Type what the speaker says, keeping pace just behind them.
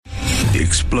the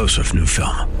explosive new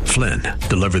film, Flynn,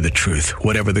 Deliver the Truth,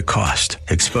 Whatever the Cost,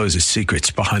 exposes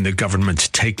secrets behind the government's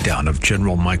takedown of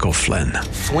General Michael Flynn.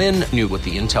 Flynn knew what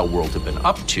the intel world had been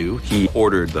up to. He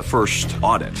ordered the first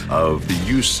audit of the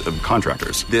use of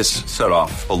contractors. This set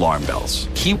off alarm bells.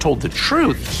 He told the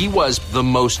truth. He was the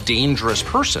most dangerous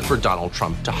person for Donald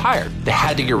Trump to hire. They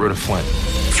had to get rid of Flynn.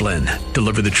 Flynn,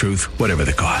 Deliver the Truth, Whatever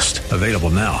the Cost. Available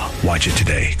now. Watch it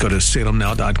today. Go to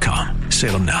salemnow.com.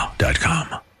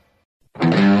 salemnow.com.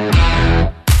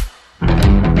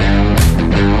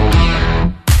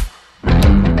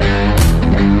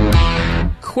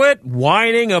 Quit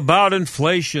whining about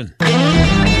inflation. So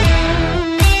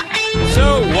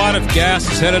what if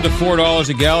gas is headed to $4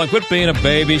 a gallon? Quit being a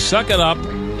baby. Suck it up.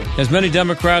 As many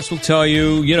Democrats will tell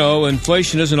you,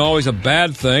 inflation isn't always a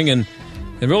bad thing, and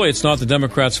really it's not the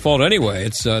Democrats' fault anyway.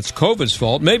 It's COVID's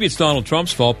fault. Maybe it's Donald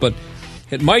Trump's fault, but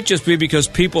it might just be because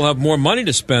people have more money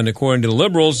to spend, according to the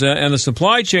liberals, and the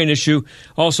supply chain issue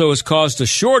also has caused a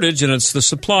shortage, and it's the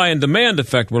supply and demand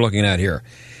effect we're looking at here.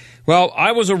 Well,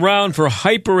 I was around for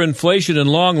hyperinflation and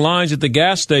long lines at the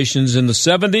gas stations in the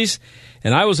 70s,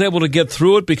 and I was able to get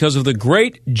through it because of the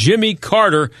great Jimmy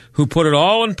Carter, who put it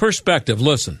all in perspective.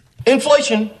 Listen.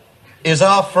 Inflation is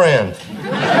our friend.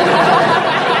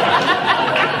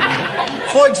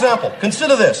 For example,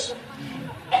 consider this.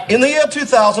 In the year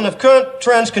 2000, if current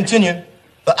trends continue,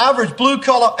 the average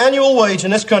blue-collar annual wage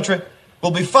in this country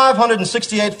will be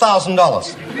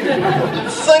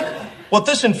 $568,000. Think what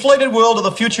this inflated world of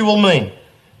the future will mean.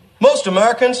 Most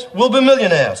Americans will be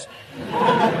millionaires.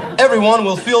 Everyone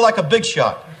will feel like a big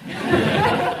shot.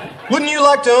 Wouldn't you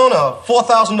like to own a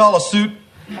 $4,000 suit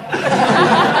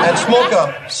and smoke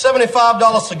a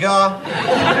 $75 cigar,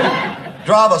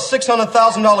 drive a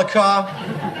 $600,000 car?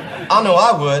 I know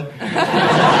I would.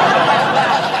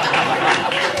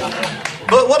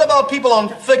 But what about people on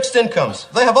fixed incomes?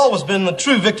 They have always been the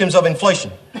true victims of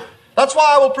inflation. That's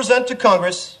why I will present to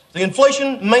Congress the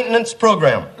Inflation Maintenance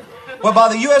Program, whereby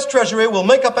the U.S. Treasury will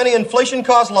make up any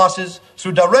inflation-caused losses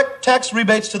through direct tax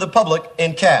rebates to the public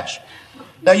in cash.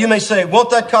 Now, you may say, won't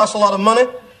that cost a lot of money?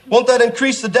 Won't that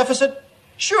increase the deficit?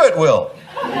 Sure it will.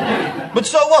 But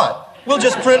so what? We'll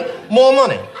just print more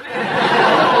money.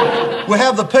 We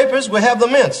have the papers, we have the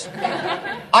mints.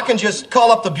 I can just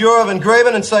call up the Bureau of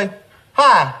Engraving and say,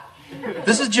 "Hi,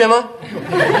 this is Jimma.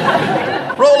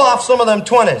 Roll off some of them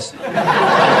 20s.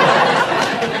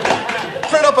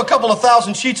 Print up a couple of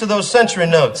thousand sheets of those century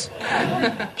notes."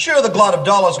 Sure, the glut of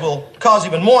dollars will cause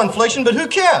even more inflation, but who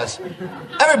cares?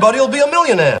 Everybody will be a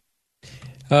millionaire.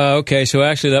 Okay, so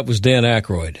actually that was Dan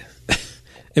Aykroyd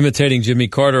imitating Jimmy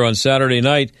Carter on Saturday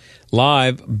Night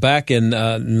Live back in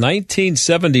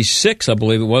 1976, I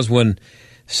believe it was, when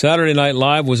Saturday Night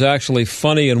Live was actually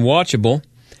funny and watchable.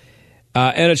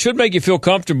 And it should make you feel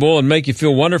comfortable and make you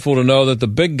feel wonderful to know that the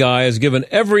big guy has given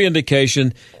every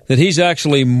indication that he's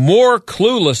actually more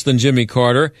clueless than Jimmy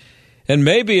Carter, and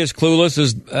maybe as clueless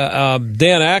as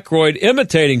Dan Aykroyd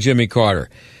imitating Jimmy Carter.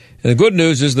 And the good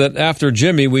news is that after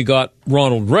Jimmy, we got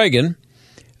Ronald Reagan.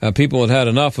 People had had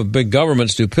enough of big government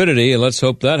stupidity, and let's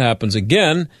hope that happens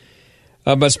again.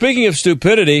 But speaking of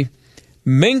stupidity,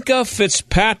 Minkah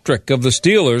Fitzpatrick of the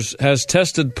Steelers has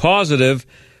tested positive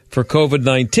for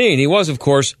COVID-19. He was, of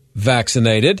course,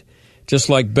 vaccinated, just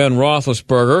like Ben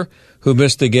Roethlisberger, who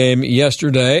missed the game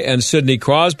yesterday, and Sidney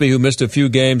Crosby, who missed a few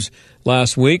games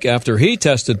last week after he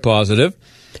tested positive.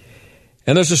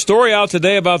 And there's a story out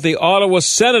today about the Ottawa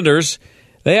Senators.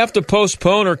 They have to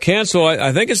postpone or cancel,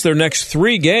 I think it's their next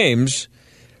 3 games,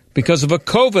 because of a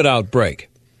COVID outbreak.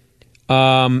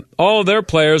 All of their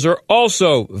players are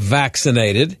also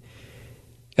vaccinated.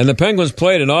 And the Penguins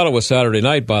played in Ottawa Saturday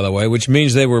night, by the way, which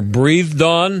means they were breathed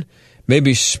on,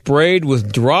 maybe sprayed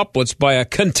with droplets by a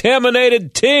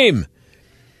contaminated team.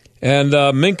 And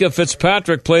Minkah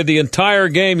Fitzpatrick played the entire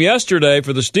game yesterday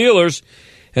for the Steelers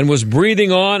and was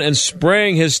breathing on and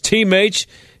spraying his teammates,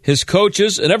 his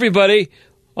coaches, and everybody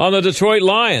on the Detroit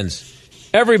Lions.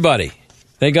 Everybody.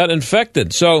 They got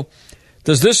infected. So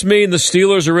does this mean the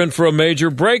Steelers are in for a major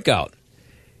breakout?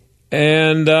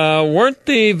 And weren't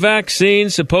the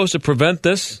vaccines supposed to prevent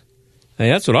this? Hey,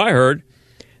 that's what I heard.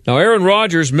 Now, Aaron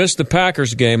Rodgers missed the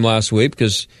Packers game last week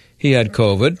because he had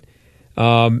COVID.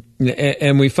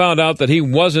 And we found out that he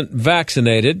wasn't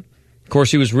vaccinated. Of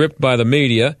course, he was ripped by the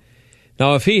media.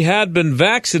 Now, if he had been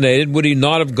vaccinated, would he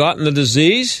not have gotten the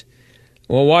disease?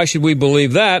 Well, why should we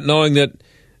believe that,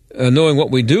 knowing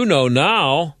what we do know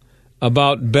now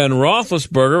about Ben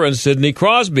Roethlisberger and Sidney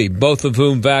Crosby, both of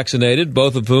whom vaccinated,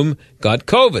 both of whom got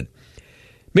COVID.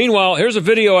 Meanwhile, here's a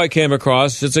video I came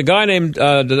across. It's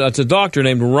a doctor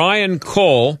named Ryan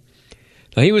Cole.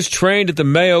 Now, he was trained at the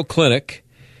Mayo Clinic.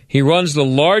 He runs the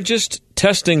largest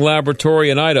testing laboratory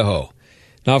in Idaho.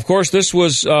 Now, of course, this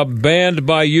was banned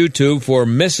by YouTube for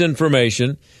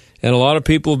misinformation, and a lot of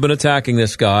people have been attacking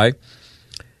this guy.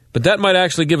 But that might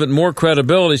actually give it more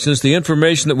credibility, since the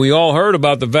information that we all heard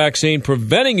about the vaccine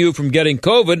preventing you from getting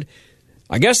COVID,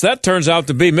 I guess that turns out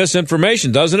to be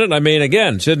misinformation, doesn't it? I mean,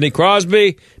 again, Sidney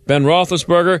Crosby, Ben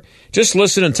Roethlisberger, just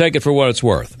listen and take it for what it's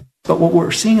worth. But what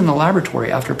we're seeing in the laboratory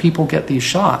after people get these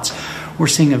shots, we're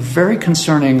seeing a very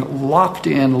concerning,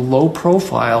 locked-in, low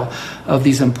profile of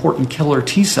these important killer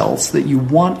T cells that you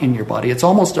want in your body. It's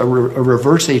almost a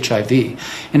reverse HIV.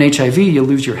 In HIV, you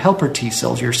lose your helper T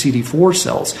cells, your CD4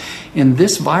 cells. In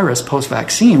this virus,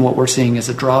 post-vaccine, what we're seeing is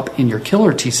a drop in your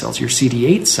killer T cells, your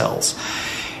CD8 cells.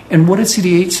 And what do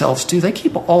CD8 cells do? They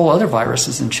keep all other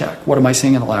viruses in check. What am I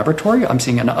seeing in the laboratory? I'm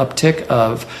seeing an uptick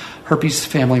of herpes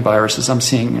family viruses. I'm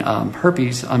seeing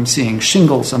herpes. I'm seeing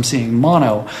shingles. I'm seeing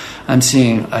mono. I'm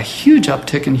seeing a huge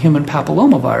uptick in human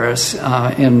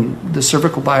papillomavirus in the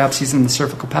cervical biopsies and the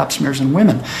cervical pap smears in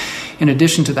women. In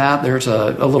addition to that, there's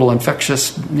a little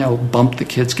infectious bump the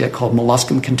kids get called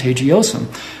molluscum contagiosum.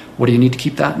 What do you need to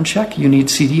keep that in check? You need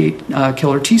CD8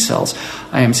 killer T cells.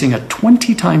 I am seeing a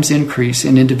 20 times increase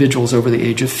in individuals over the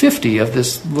age of 50 of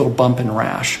this little bump and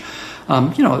rash.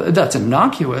 That's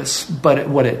innocuous, but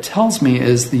what it tells me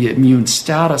is the immune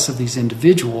status of these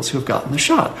individuals who have gotten the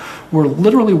shot. We're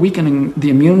literally weakening the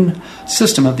immune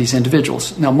system of these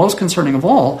individuals. Now, most concerning of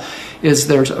all is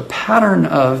there's a pattern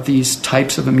of these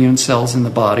types of immune cells in the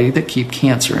body that keep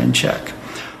cancer in check.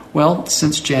 Well,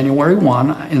 since January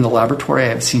 1, in the laboratory, I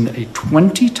have seen a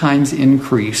 20 times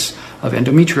increase of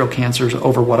endometrial cancers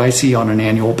over what I see on an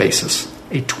annual basis.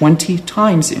 A 20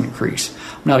 times increase.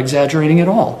 I'm not exaggerating at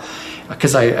all,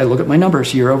 because I look at my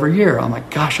numbers year over year. I'm like,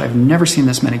 gosh, I've never seen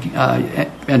this many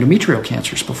endometrial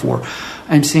cancers before.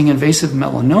 I'm seeing invasive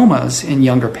melanomas in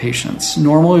younger patients.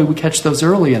 Normally, we catch those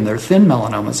early, and they're thin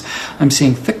melanomas. I'm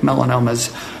seeing thick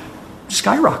melanomas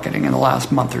skyrocketing in the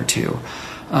last month or two.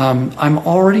 I'm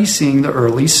already seeing the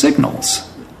early signals,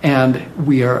 and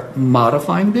we are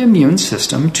modifying the immune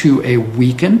system to a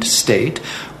weakened state.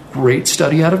 Great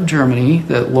study out of Germany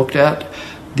that looked at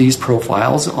these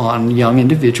profiles on young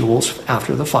individuals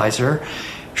after the Pfizer,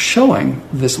 showing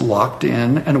this locked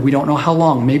in, and we don't know how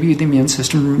long. Maybe the immune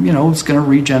system, is going to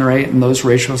regenerate and those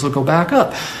ratios will go back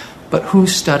up. But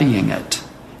who's studying it?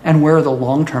 And where are the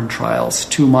long-term trials?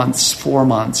 2 months, 4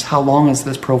 months? How long is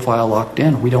this profile locked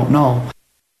in? We don't know.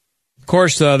 Of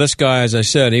course, this guy, as I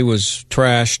said, he was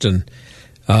trashed,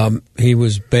 and he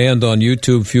was banned on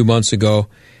YouTube a few months ago.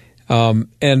 And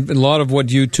a lot of what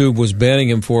YouTube was banning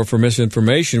him for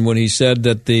misinformation, when he said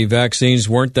that the vaccines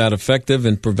weren't that effective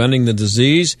in preventing the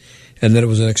disease, and that it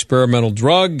was an experimental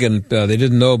drug, and they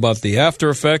didn't know about the after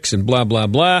effects, and blah, blah,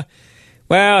 blah.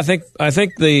 Well, I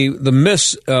think the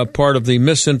miss part of the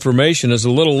misinformation is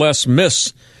a little less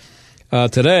miss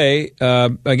today.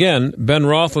 Again, Ben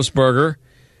Roethlisberger,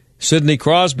 Sidney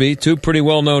Crosby, two pretty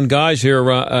well-known guys here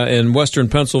in western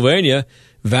Pennsylvania,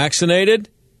 vaccinated,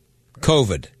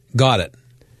 COVID. Got it.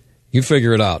 You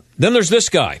figure it out. Then there's this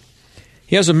guy.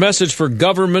 He has a message for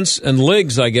governments and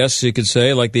leagues, I guess you could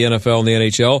say, like the NFL and the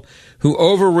NHL, who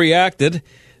overreacted.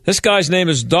 This guy's name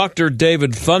is Dr.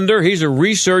 David Thunder. He's a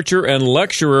researcher and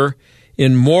lecturer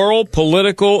in moral,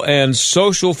 political, and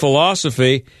social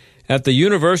philosophy at the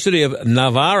University of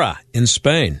Navarra in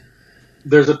Spain.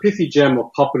 There's a pithy gem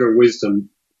of popular wisdom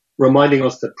reminding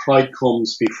us that pride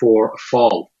comes before a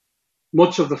fall.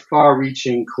 Much of the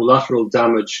far-reaching collateral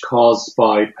damage caused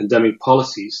by pandemic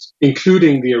policies,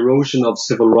 including the erosion of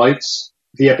civil rights,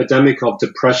 the epidemic of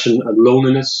depression and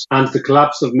loneliness, and the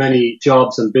collapse of many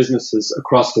jobs and businesses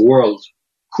across the world,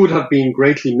 could have been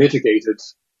greatly mitigated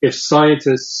if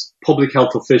scientists, public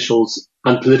health officials,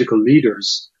 and political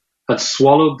leaders had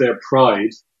swallowed their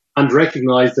pride and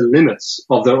recognized the limits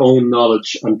of their own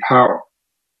knowledge and power.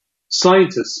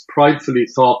 Scientists pridefully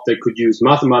thought they could use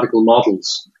mathematical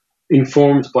models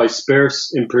informed by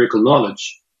sparse empirical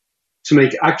knowledge to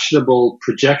make actionable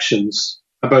projections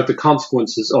about the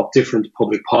consequences of different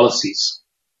public policies.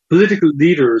 Political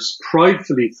leaders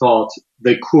pridefully thought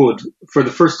they could, for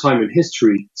the first time in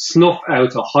history, snuff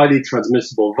out a highly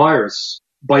transmissible virus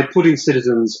by putting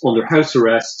citizens under house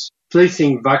arrest,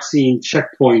 placing vaccine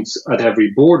checkpoints at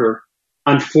every border,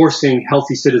 and forcing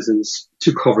healthy citizens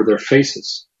to cover their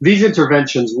faces. These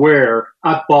interventions were,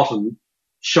 at bottom,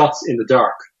 shots in the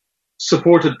dark,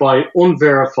 supported by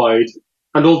unverified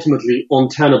and ultimately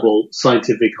untenable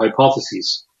scientific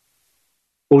hypotheses.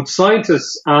 Both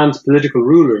scientists and political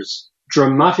rulers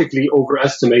dramatically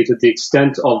overestimated the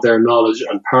extent of their knowledge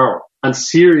and power, and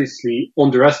seriously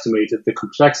underestimated the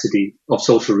complexity of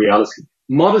social reality.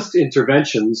 Modest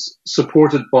interventions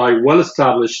supported by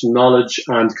well-established knowledge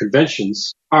and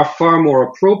conventions are far more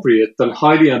appropriate than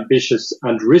highly ambitious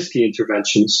and risky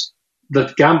interventions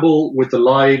that gamble with the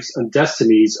lives and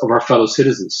destinies of our fellow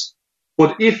citizens.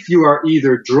 But if you are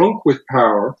either drunk with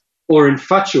power or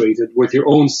infatuated with your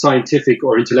own scientific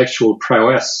or intellectual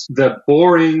prowess, the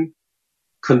boring,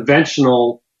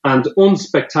 conventional, and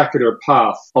unspectacular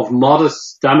path of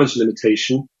modest damage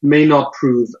limitation may not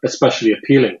prove especially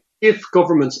appealing. If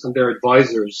governments and their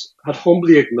advisors had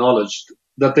humbly acknowledged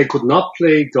that they could not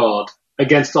play God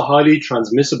against a highly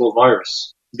transmissible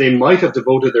virus, they might have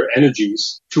devoted their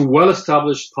energies to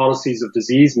well-established policies of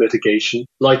disease mitigation,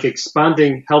 like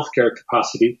expanding healthcare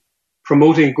capacity,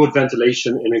 promoting good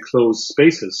ventilation in enclosed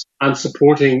spaces, and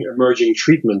supporting emerging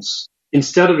treatments,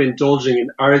 instead of indulging in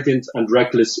arrogant and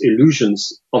reckless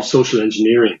illusions of social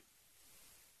engineering.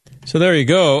 So there you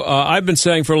go. I've been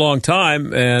saying for a long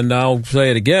time, and I'll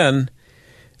say it again,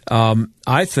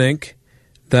 I think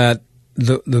that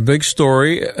the big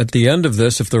story at the end of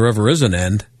this, if there ever is an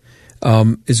end,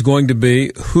 is going to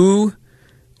be who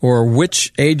or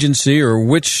which agency or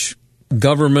which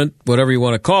government, whatever you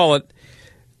want to call it,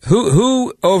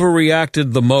 who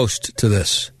overreacted the most to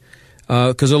this.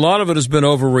 Because a lot of it has been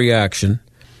overreaction.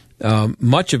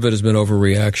 Much of it has been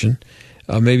overreaction.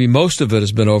 Maybe most of it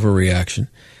has been overreaction.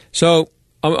 So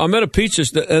I'm at a pizza,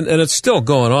 and it's still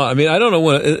going on. I mean, I don't know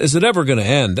is it ever going to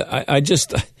end?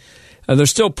 And they're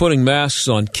still putting masks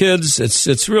on kids.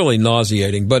 It's really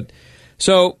nauseating. But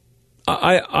so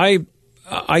I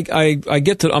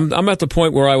get to. I'm at the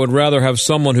point where I would rather have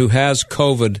someone who has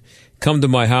COVID come to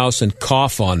my house and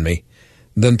cough on me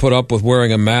than put up with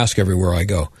wearing a mask everywhere I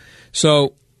go.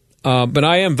 So, but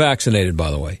I am vaccinated,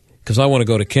 by the way, because I want to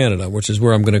go to Canada, which is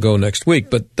where I'm going to go next week.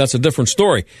 But that's a different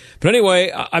story. But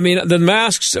anyway, I mean, the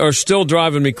masks are still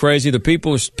driving me crazy. The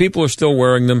people are still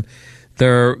wearing them.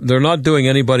 They're not doing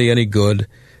anybody any good.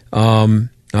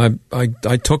 I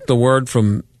took the word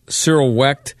from Cyril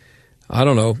Wecht, I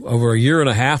don't know, over a year and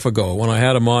a half ago when I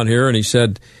had him on here, and he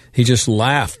said he just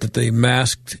laughed at the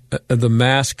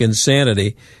mask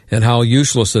insanity and how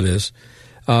useless it is.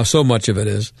 So much of it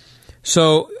is.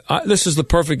 So this is the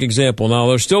perfect example. Now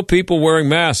there's still people wearing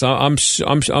masks. I'm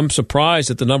surprised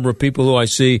at the number of people who I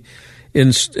see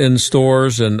in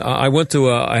stores. And I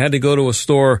had to go to a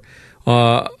store,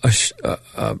 a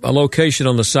location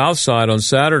on the south side on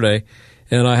Saturday,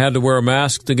 and I had to wear a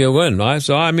mask to go in. I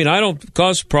don't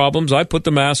cause problems. I put the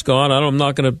mask on. I'm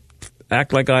not going to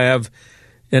act like I have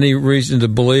any reason to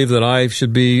believe that I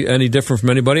should be any different from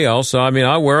anybody else. So,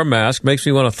 I wear a mask. Makes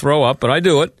me want to throw up, but I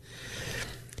do it.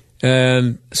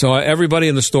 And so everybody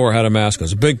in the store had a mask on.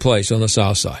 It's a big place on the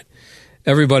south side.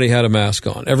 Everybody had a mask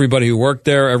on. Everybody who worked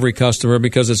there, every customer,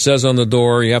 because it says on the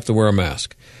door you have to wear a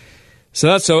mask. So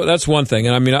that's one thing.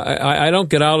 And I don't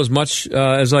get out as much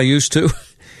as I used to.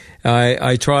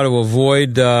 I try to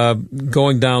avoid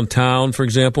going downtown, for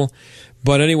example.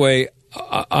 But anyway,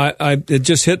 it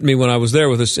just hit me when I was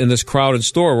there in this crowded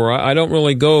store where I don't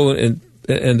really go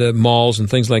into malls and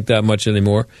things like that much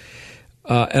anymore.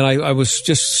 And I was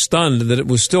just stunned that it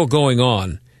was still going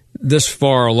on this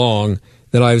far along,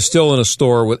 that I was still in a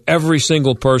store with every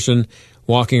single person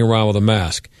walking around with a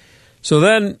mask. So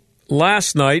then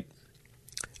last night,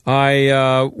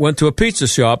 I went to a pizza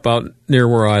shop out near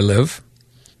where I live,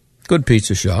 good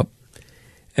pizza shop,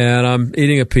 and I'm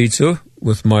eating a pizza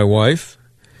with my wife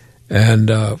and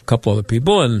a couple other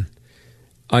people, and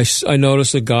I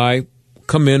noticed a guy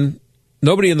come in.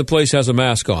 Nobody in the place has a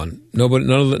mask on. None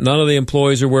of the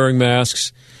employees are wearing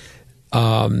masks.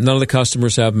 None of the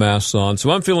customers have masks on.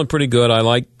 So I'm feeling pretty good. I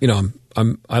like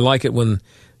it when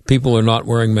people are not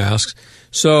wearing masks.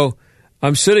 So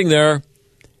I'm sitting there,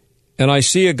 and I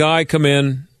see a guy come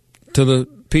in to the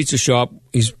pizza shop.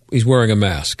 He's wearing a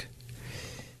mask.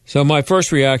 So my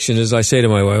first reaction is I say to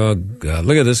my wife, "Oh God,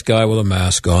 look at this guy with a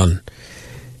mask on."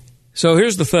 So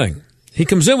here's the thing: he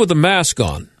comes in with a mask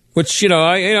on. Which,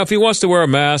 if he wants to wear a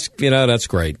mask, that's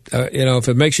great. If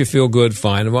it makes you feel good,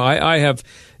 fine. Well, I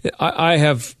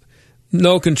have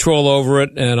no control over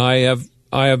it, and I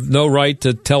have no right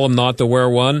to tell him not to wear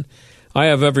one. I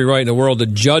have every right in the world to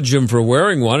judge him for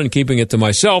wearing one and keeping it to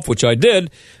myself, which I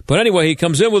did. But anyway, he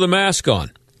comes in with a mask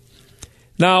on.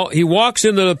 Now, he walks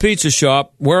into the pizza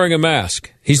shop wearing a mask.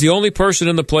 He's the only person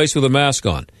in the place with a mask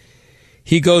on.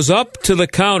 He goes up to the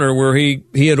counter where he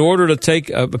had ordered a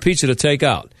pizza to take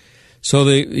out. So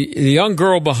the young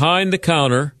girl behind the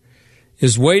counter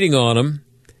is waiting on him,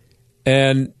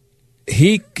 and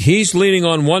he's leaning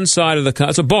on one side of the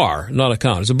counter. It's a bar, not a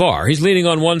counter. It's a bar. He's leaning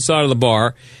on one side of the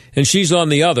bar, and she's on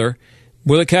the other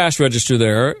with a cash register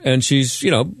there, and she's,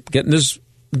 getting his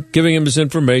giving him his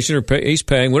information, or he's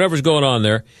paying, whatever's going on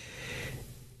there.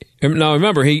 Now,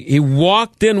 remember, he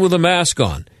walked in with a mask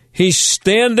on. He's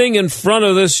standing in front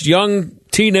of this young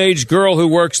teenage girl who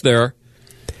works there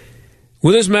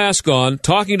with his mask on,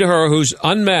 talking to her who's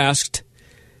unmasked,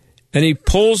 and he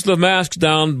pulls the mask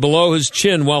down below his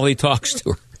chin while he talks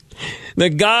to her. The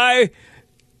guy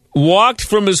walked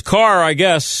from his car, I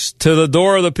guess, to the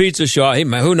door of the pizza shop.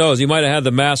 Who knows? He might have had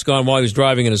the mask on while he was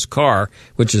driving in his car,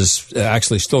 which is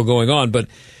actually still going on. But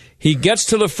he gets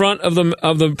to the front of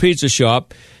the pizza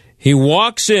shop. He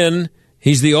walks in.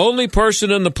 He's the only person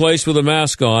in the place with a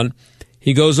mask on.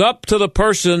 He goes up to the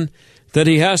person that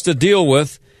he has to deal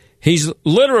with. He's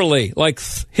literally, like,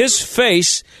 his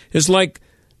face is like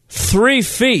 3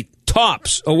 feet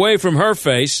tops away from her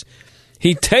face.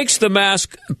 He takes the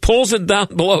mask, pulls it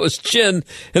down below his chin,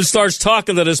 and starts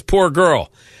talking to this poor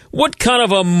girl. What kind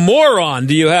of a moron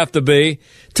do you have to be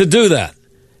to do that?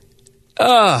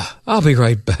 I'll be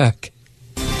right back.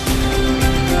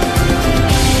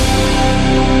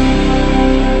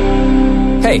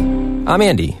 Hey, I'm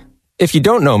Andy. If you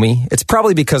don't know me, it's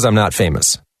probably because I'm not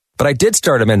famous. But I did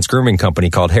start a men's grooming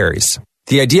company called Harry's.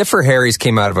 The idea for Harry's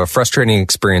came out of a frustrating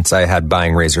experience I had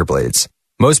buying razor blades.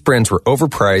 Most brands were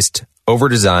overpriced,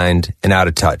 overdesigned, and out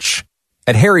of touch.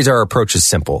 At Harry's, our approach is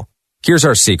simple. Here's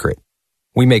our secret.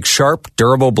 We make sharp,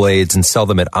 durable blades and sell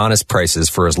them at honest prices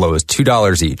for as low as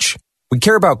 $2 each. We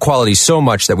care about quality so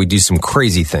much that we do some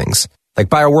crazy things, like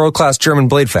buy a world-class German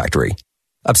blade factory.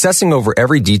 Obsessing over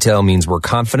every detail means we're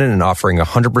confident in offering a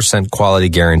 100% quality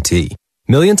guarantee.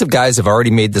 Millions of guys have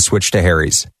already made the switch to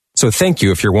Harry's, so thank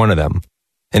you if you're one of them.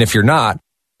 And if you're not,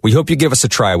 we hope you give us a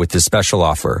try with this special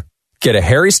offer. Get a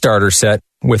Harry starter set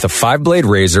with a 5-blade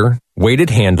razor,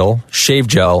 weighted handle, shave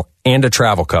gel, and a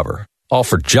travel cover. All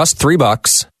for just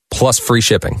 $3 plus free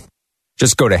shipping.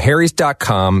 Just go to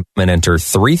harrys.com and enter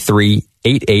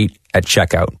 3388 at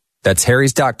checkout. That's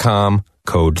harrys.com,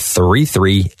 code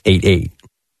 3388.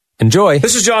 Enjoy.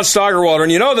 This is John Steigerwald,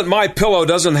 and you know that MyPillow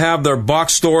doesn't have their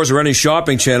box stores or any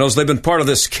shopping channels. They've been part of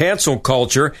this cancel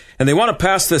culture, and they want to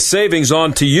pass the savings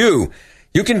on to you.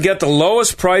 You can get the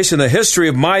lowest price in the history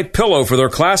of MyPillow for their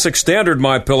classic standard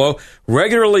MyPillow,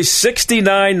 regularly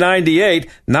 $69.98,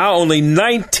 now only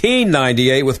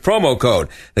 $19.98 with promo code.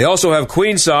 They also have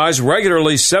queen size,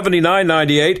 regularly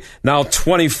 $79.98, now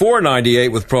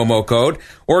 $24.98 with promo code,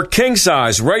 or king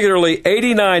size, regularly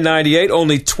 $89.98,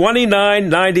 only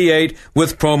 $29.98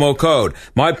 with promo code.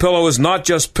 MyPillow is not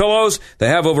just pillows. They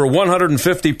have over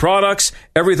 150 products,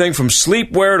 everything from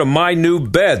sleepwear to my new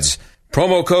beds.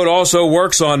 Promo code also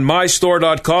works on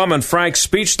mystore.com and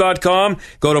frankspeech.com.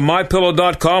 Go to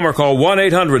mypillow.com or call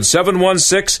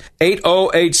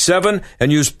 1-800-716-8087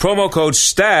 and use promo code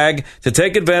STAG to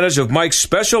take advantage of Mike's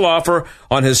special offer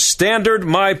on his standard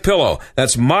MyPillow.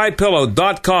 That's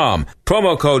mypillow.com.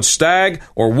 Promo code STAG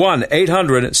or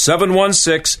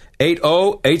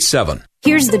 1-800-716-8087.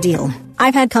 Here's the deal.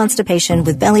 I've had constipation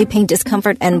with belly pain,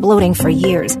 discomfort, and bloating for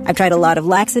years. I've tried a lot of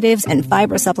laxatives and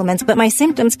fiber supplements, but my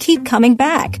symptoms keep coming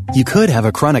back. You could have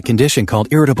a chronic condition called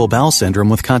irritable bowel syndrome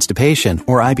with constipation,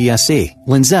 or IBS-C.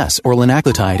 Linzess, or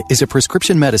linaclotide, is a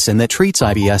prescription medicine that treats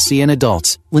IBS-C in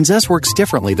adults. Linzess works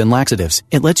differently than laxatives.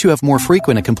 It lets you have more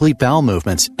frequent and complete bowel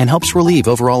movements and helps relieve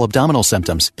overall abdominal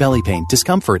symptoms, belly pain,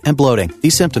 discomfort, and bloating.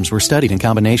 These symptoms were studied in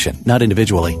combination, not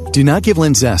individually. Do not give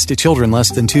Linzess to children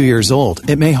less than 2 years old.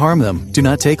 It may harm them. Do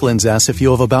not take Linzess if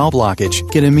you have a bowel blockage.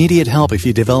 Get immediate help if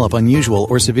you develop unusual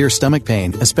or severe stomach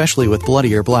pain, especially with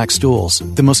bloody or black stools.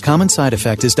 The most common side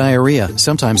effect is diarrhea,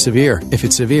 sometimes severe. If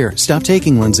it's severe, stop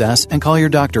taking Linzess and call your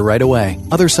doctor right away.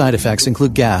 Other side effects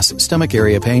include gas, stomach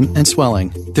area pain, and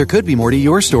swelling. There could be more to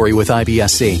your story with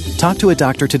IBS-C. Talk to a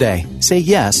doctor today. Say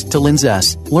yes to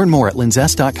Linzess. Learn more at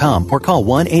linzess.com or call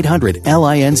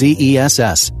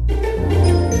 1-800-LINZESS.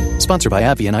 Sponsored by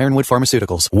AbbVie and Ironwood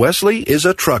Pharmaceuticals. Wesley is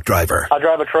a truck driver. I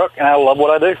drive a truck, and I love what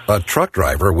I do. A truck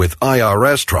driver with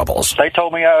IRS troubles. They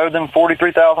told me I owed them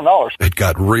 $43,000. It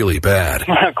got really bad.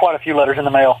 Quite a few letters in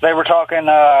the mail. They were talking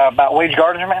about wage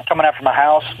garnishment, coming after my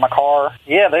house, my car.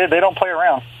 Yeah, they don't play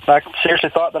around. I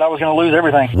seriously thought that I was going to lose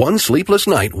everything. One sleepless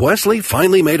night, Wesley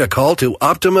finally made a call to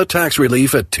Optima Tax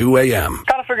Relief at 2 a.m.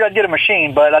 Kind of figured I'd get a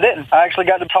machine, but I didn't. I actually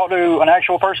got to talk to an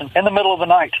actual person in the middle of the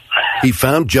night. He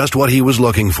found just what he was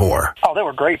looking for. Oh, they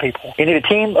were great people. You need a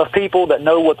team of people that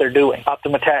know what they're doing.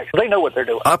 Optima Tax, they know what they're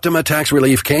doing. Optima Tax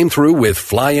Relief came through with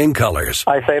flying colors.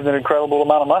 I saved an incredible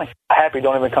amount of money. Happy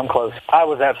don't even come close. I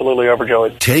was absolutely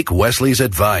overjoyed. Take Wesley's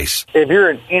advice. If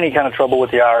you're in any kind of trouble with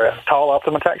the IRS, call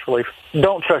Optima Tax Relief.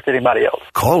 Don't trust anybody else.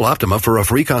 Call Optima for a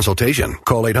free consultation.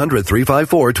 Call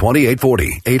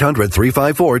 800-354-2840.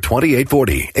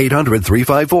 800-354-2840.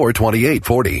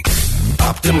 800-354-2840.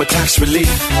 Optima Tax Relief.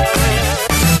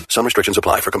 Some restrictions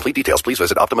apply. For complete details, please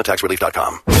visit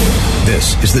OptimaTaxRelief.com.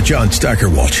 This is the John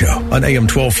Steigerwald Show on AM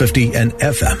 1250 and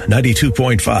FM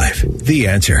 92.5. The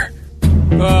Answer.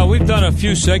 We've done a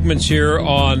few segments here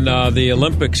on the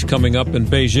Olympics coming up in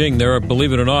Beijing. They're,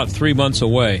 believe it or not, 3 months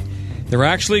away. They're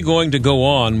actually going to go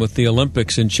on with the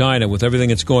Olympics in China with everything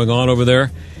that's going on over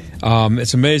there.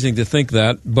 It's amazing to think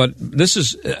that. But this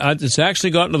is it's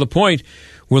actually gotten to the point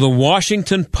where the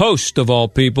Washington Post, of all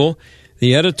people,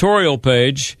 the editorial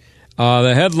page,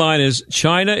 the headline is,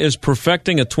 China is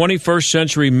perfecting a 21st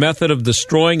century method of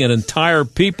destroying an entire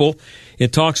people.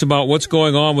 It talks about what's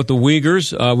going on with the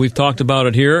Uyghurs. We've talked about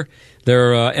it here.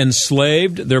 They're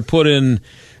enslaved. They're put in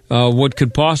what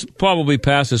could probably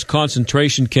pass as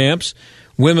concentration camps.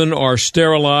 Women are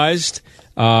sterilized.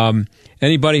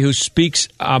 Anybody who speaks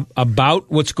about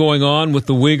what's going on with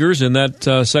the Uyghurs in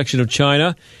that section of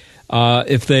China,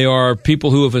 if they are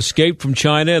people who have escaped from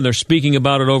China and they're speaking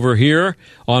about it over here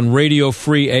on Radio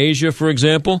Free Asia, for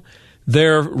example,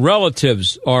 their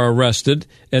relatives are arrested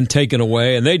and taken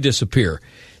away, and they disappear.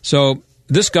 So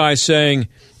this guy's saying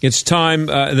it's time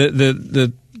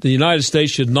the United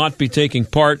States should not be taking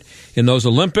part in those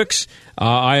Olympics.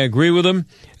 I agree with him.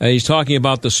 He's talking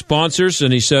about the sponsors,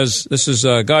 and he says this is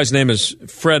guy's name is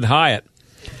Fred Hyatt.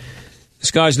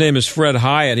 This guy's name is Fred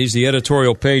Hyatt. He's the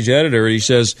editorial page editor. He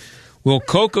says, will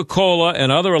Coca-Cola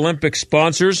and other Olympic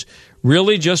sponsors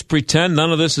really just pretend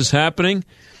none of this is happening?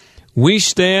 We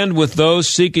stand with those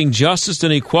seeking justice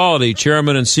and equality,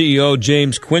 Chairman and CEO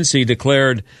James Quincy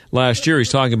declared last year.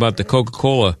 He's talking about the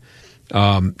Coca-Cola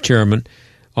chairman.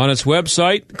 On its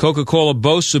website, Coca-Cola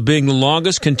boasts of being the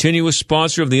longest continuous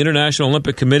sponsor of the International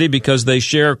Olympic Committee because they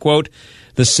share, quote,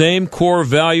 the same core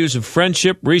values of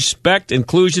friendship, respect,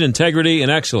 inclusion, integrity,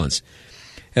 and excellence.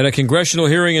 At a congressional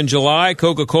hearing in July,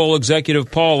 Coca-Cola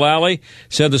executive Paul Lally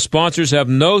said the sponsors have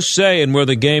no say in where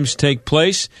the games take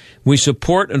place. We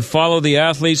support and follow the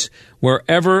athletes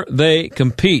wherever they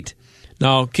compete.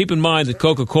 Now, keep in mind that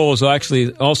Coca-Cola is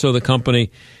actually also the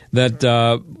company that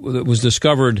was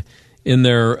discovered in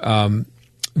their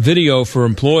video for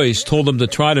employees, told them to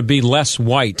try to be less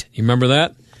white. You remember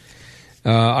that?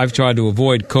 I've tried to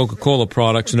avoid Coca-Cola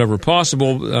products whenever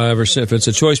possible. Ever since, if it's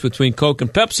a choice between Coke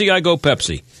and Pepsi, I go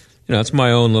Pepsi. You know, that's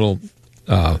my own little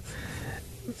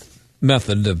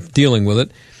method of dealing with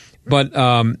it. But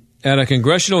at a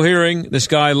congressional hearing, this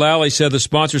guy Lally said the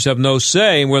sponsors have no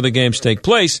say in where the games take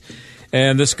place.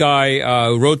 And this guy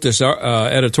who wrote this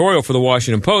editorial for the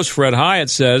Washington Post, Fred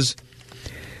Hyatt, says,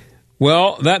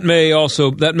 well, that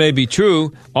may be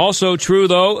true. Also true,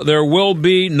 though, there will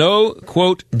be no,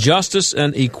 quote, justice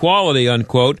and equality,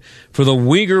 unquote, for the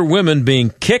Uyghur women being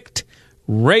kicked,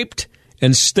 raped,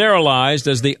 and sterilized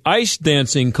as the ice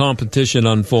dancing competition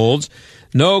unfolds.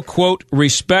 No, quote,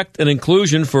 respect and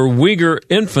inclusion for Uyghur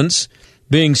infants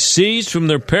being seized from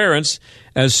their parents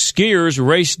as skiers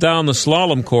race down the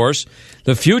slalom course.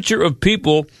 The future of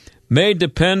people may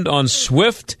depend on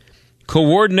swift,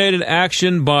 coordinated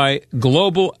action by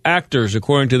global actors,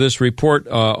 according to this report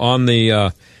on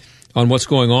what's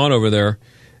going on over there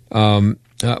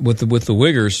with the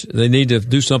Uyghurs. They need to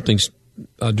do something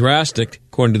drastic,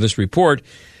 according to this report,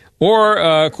 or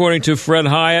according to Fred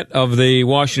Hyatt of the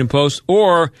Washington Post,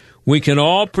 or we can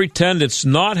all pretend it's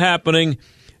not happening,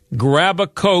 grab a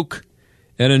Coke,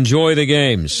 and enjoy the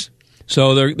games.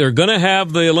 So they're going to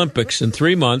have the Olympics in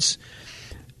 3 months.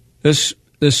 This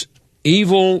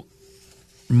evil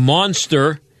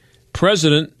monster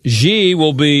President Xi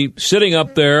will be sitting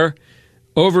up there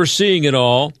overseeing it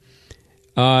all.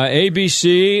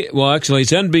 ABC, well, actually,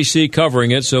 it's NBC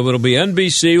covering it, so it'll be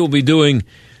NBC will be doing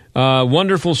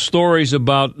wonderful stories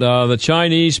about the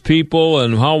Chinese people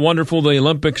and how wonderful the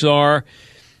Olympics are.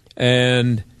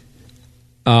 And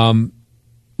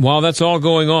while that's all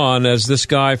going on, as this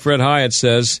guy, Fred Hyatt,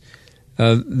 says,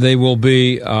 they will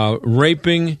be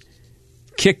raping,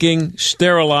 kicking,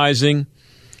 sterilizing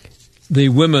the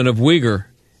women of Uyghur,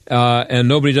 and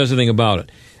nobody does anything about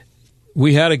it.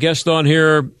 We had a guest on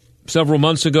here several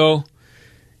months ago.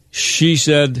 She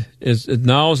said,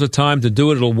 now is the time to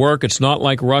do it. It'll work. It's not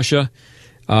like Russia.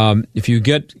 If you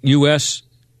get U.S.,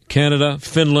 Canada,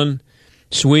 Finland,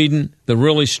 Sweden, the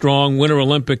really strong Winter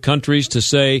Olympic countries to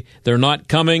say they're not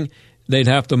coming, they'd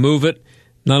have to move it.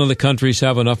 None of the countries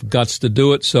have enough guts to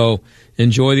do it. So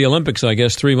enjoy the Olympics, I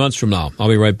guess, 3 months from now. I'll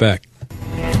be right back.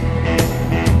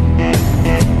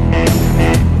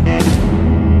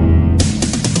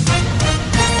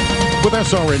 With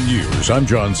SRN News, I'm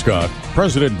John Scott.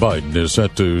 President Biden is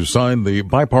set to sign the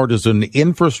bipartisan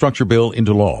infrastructure bill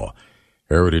into law.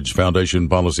 Heritage Foundation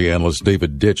policy analyst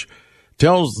David Ditch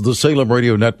tells the Salem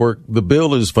Radio Network the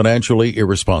bill is financially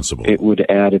irresponsible. It would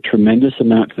add a tremendous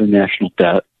amount to the national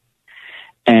debt,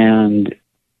 and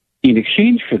in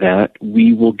exchange for that,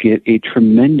 we will get a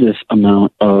tremendous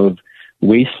amount of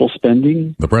wasteful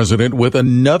spending. The president with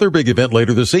another big event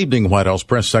later this evening. White House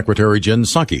Press Secretary Jen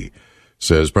Psaki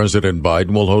says President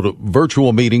Biden will hold a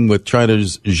virtual meeting with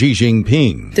China's Xi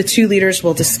Jinping. The two leaders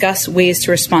will discuss ways to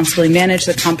responsibly manage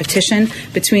the competition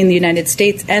between the United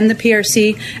States and the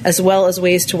PRC, as well as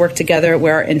ways to work together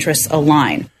where our interests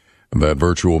align. That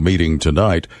virtual meeting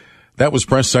tonight. That was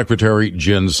Press Secretary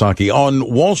Jen Psaki.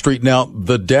 On Wall Street now,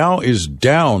 the Dow is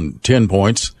down 10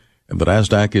 points and the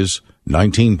NASDAQ is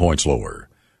 19 points lower.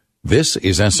 This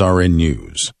is SRN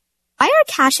News. Why are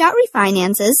cash-out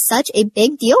refinances such a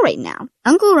big deal right now?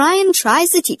 Uncle Ryan tries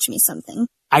to teach me something.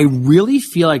 I really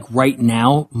feel like right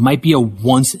now might be a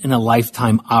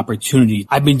once-in-a-lifetime opportunity.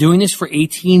 I've been doing this for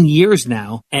 18 years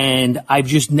now, and I've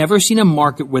just never seen a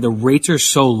market where the rates are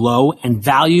so low and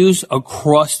values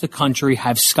across the country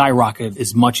have skyrocketed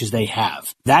as much as they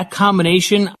have. That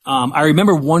combination, I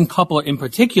remember one couple in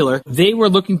particular, they were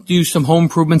looking to do some home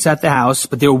improvements at the house,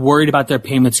 but they were worried about their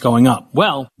payments going up.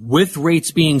 Well, with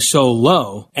rates being so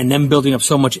low and them building up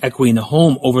so much equity in the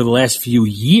home over the last few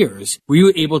years, we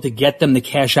were able to get them the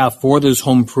cash out for those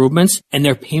home improvements, and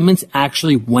their payments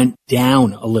actually went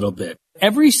down a little bit.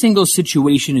 Every single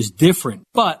situation is different,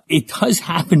 but it does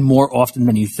happen more often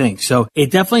than you think. So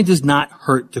it definitely does not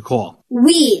hurt to call.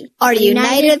 We are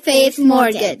United Faith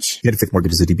Mortgage. United Faith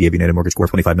Mortgage is a DBA of United Mortgage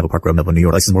Corp. 25 Middle Park Road, Melville, New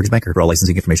York. Licensed mortgage banker. For all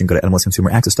licensing information, go to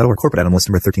nmlsconsumeraccess.org. Corporate NMLS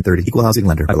number 1330. Equal housing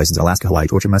lender. I license Alaska, Hawaii,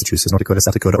 Georgia, Massachusetts, North Dakota,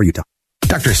 South Dakota, or Utah.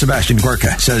 Dr. Sebastian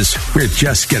Gorka says we're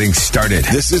just getting started.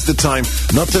 This is the time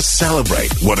not to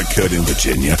celebrate what occurred in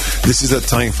Virginia. This is a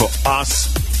time for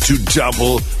us to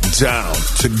double down,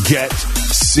 to get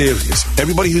serious.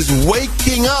 Everybody who's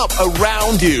waking up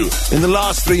around you in the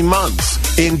last 3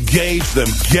 months, engage them,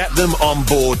 get them on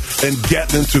board, and get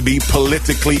them to be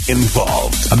politically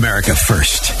involved. America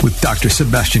First with Dr.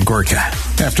 Sebastian Gorka.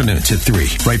 Afternoons at 3,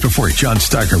 right before John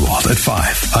Steigerwald at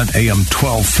 5 on AM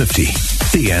 1250.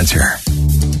 The Answer.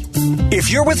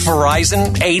 If you're with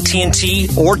Verizon, AT&T,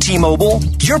 or T-Mobile,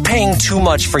 you're paying too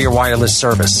much for your wireless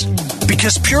service.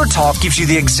 Because Pure Talk gives you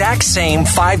the exact same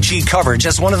 5G coverage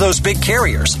as one of those big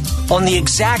carriers on the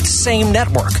exact same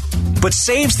network, but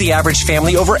saves the average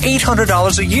family over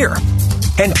 $800 a year.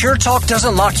 And Pure Talk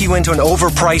doesn't lock you into an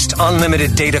overpriced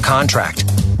unlimited data contract.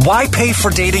 Why pay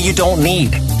for data you don't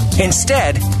need?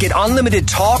 Instead, get unlimited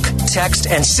talk, text,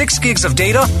 and 6 gigs of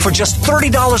data for just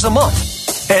 $30 a month.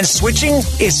 And switching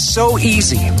is so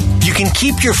easy. You can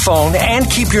keep your phone and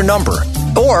keep your number,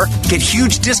 or get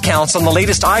huge discounts on the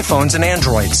latest iPhones and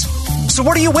Androids. So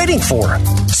what are you waiting for?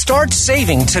 Start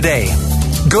saving today.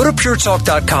 Go to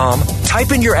puretalk.com,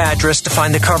 type in your address to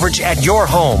find the coverage at your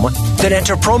home, then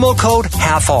enter promo code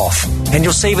HALFOFF, and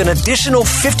you'll save an additional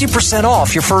 50%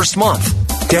 off your first month.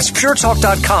 That's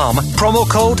puretalk.com, promo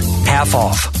code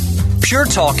HALFOFF. Pure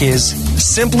Talk is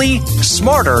simply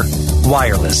smarter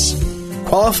wireless.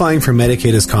 Qualifying for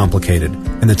Medicaid is complicated,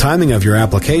 and the timing of your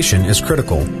application is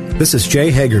critical. This is Jay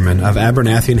Hagerman of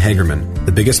Abernathy & Hagerman.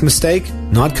 The biggest mistake?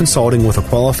 Not consulting with a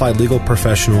qualified legal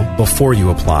professional before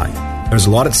you apply. There's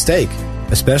a lot at stake,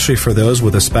 especially for those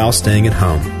with a spouse staying at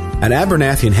home. At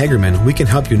Abernathy & Hagerman, we can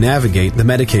help you navigate the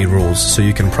Medicaid rules so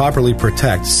you can properly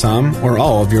protect some or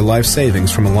all of your life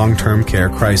savings from a long-term care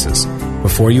crisis.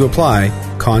 Before you apply,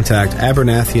 contact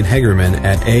Abernathy & Hagerman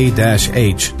at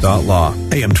a-h.law.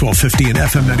 AM 1250 and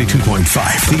FM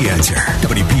 92.5. The Answer.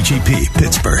 WPGP,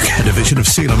 Pittsburgh, a division of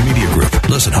Salem Media Group.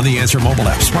 Listen on the Answer mobile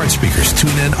app, smart speakers,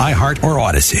 TuneIn, iHeart, or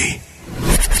Odyssey.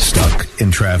 Stuck in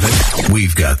traffic?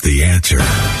 We've got the answer.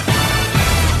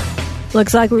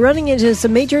 Looks like we're running into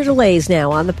some major delays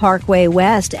now on the Parkway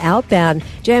West outbound,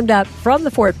 jammed up from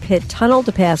the Fort Pitt Tunnel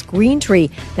to past Green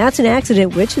Tree. That's an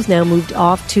accident which has now moved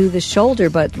off to the shoulder,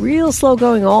 but real slow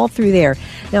going all through there.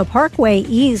 Now, Parkway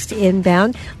East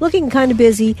inbound, looking kind of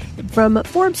busy from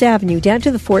Forbes Avenue down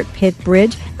to the Fort Pitt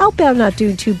Bridge. Outbound not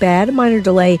doing too bad, a minor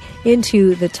delay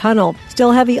into the tunnel.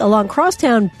 Still heavy along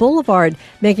Crosstown Boulevard,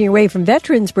 making your way from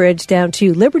Veterans Bridge down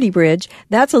to Liberty Bridge.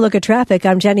 That's a look at traffic.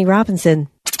 I'm Jenny Robinson.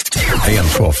 AM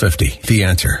 1250, The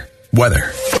Answer.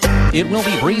 Weather. It will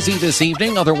be breezy this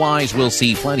evening. Otherwise, we'll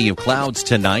see plenty of clouds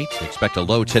tonight. Expect a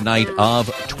low tonight of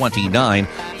 29.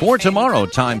 For tomorrow,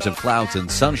 times of clouds and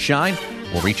sunshine.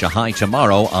 We'll reach a high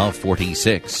tomorrow of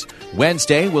 46.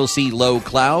 Wednesday, we'll see low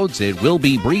clouds. It will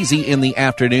be breezy in the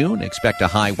afternoon. Expect a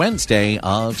high Wednesday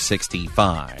of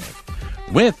 65.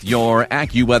 With your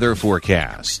AccuWeather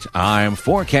forecast, I'm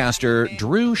forecaster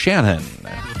Drew Shannon.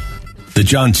 The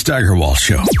John Steigerwald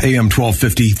Show, AM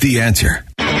 1250, The Answer.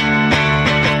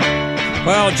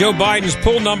 Well, Joe Biden's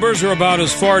poll numbers are about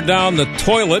as far down the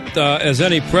toilet as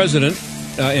any president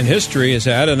in history has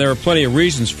had, and there are plenty of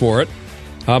reasons for it.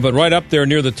 But right up there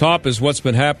near the top is what's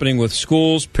been happening with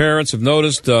schools. Parents have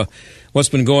noticed what's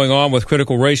been going on with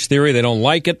critical race theory. They don't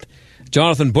like it.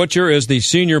 Jonathan Butcher is the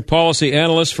senior policy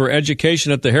analyst for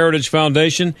education at the Heritage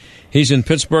Foundation. He's in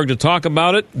Pittsburgh to talk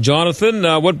about it. Jonathan,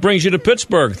 what brings you to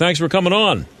Pittsburgh? Thanks for coming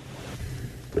on.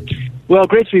 Well,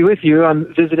 great to be with you.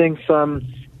 I'm visiting some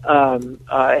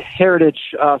Heritage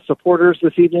supporters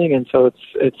this evening, and so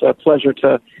it's a pleasure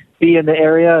to be in the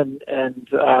area, and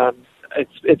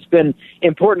it's been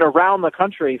important around the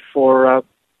country for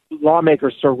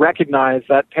lawmakers to recognize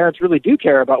that parents really do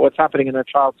care about what's happening in their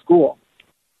child's school.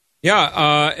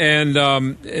 Yeah,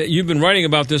 and you've been writing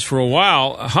about this for a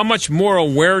while. How much more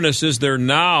awareness is there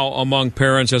now among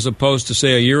parents as opposed to,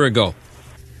 say, a year ago?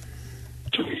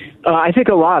 I think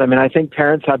a lot. I mean, I think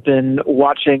parents have been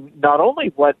watching not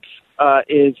only what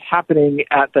is happening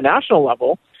at the national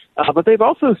level, but they've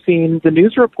also seen the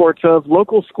news reports of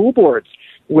local school boards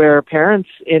where parents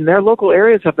in their local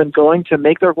areas have been going to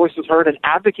make their voices heard and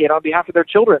advocate on behalf of their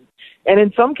children. And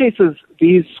in some cases,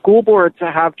 these school boards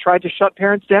have tried to shut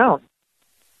parents down.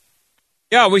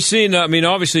 Yeah, we've seen,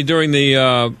 obviously during the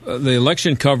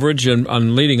election coverage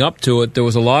and leading up to it, there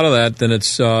was a lot of that, and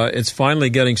it's finally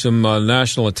getting some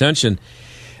national attention.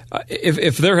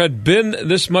 If there had been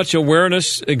this much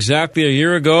awareness exactly a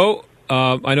year ago,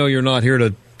 I know you're not here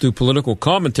to do political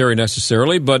commentary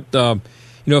necessarily, but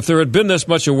if there had been this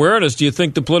much awareness, do you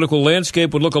think the political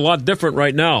landscape would look a lot different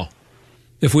right now?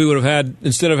 If we would have had,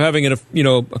 instead of having it,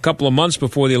 a couple of months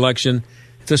before the election,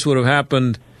 if this would have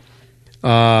happened,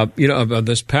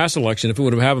 this past election, if it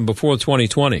would have happened before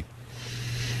 2020.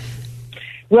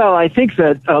 Well, I think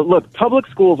that, look, public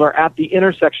schools are at the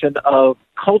intersection of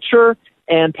culture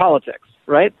and politics,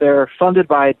 right? They're funded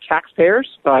by taxpayers,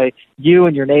 by you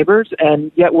and your neighbors,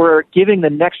 and yet we're giving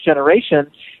the next generation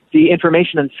the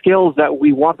information and skills that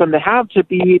we want them to have to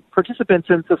be participants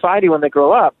in society when they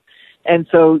grow up. And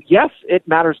so, yes, it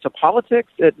matters to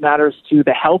politics. It matters to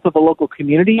the health of the local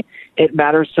community. It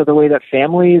matters to the way that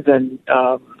families and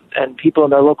people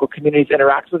in their local communities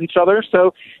interact with each other.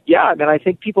 So, yeah, I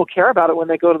think people care about it when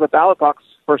they go to the ballot box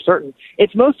for certain.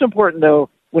 It's most important, though,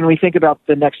 when we think about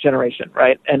the next generation,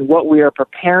 right, and what we are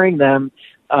preparing them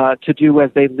to do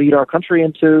as they lead our country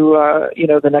into,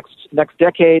 the next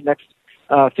decade, next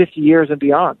 50 years and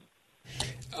beyond.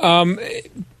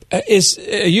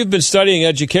 You've been studying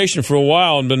education for a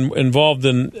while and been involved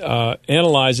in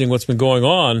analyzing what's been going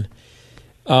on.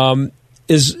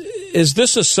 Is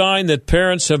this a sign that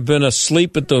parents have been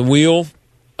asleep at the wheel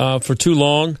for too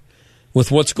long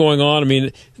with what's going on? I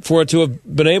mean, for it to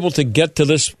have been able to get to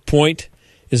this point,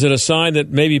 is it a sign that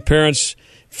maybe parents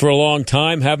for a long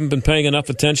time haven't been paying enough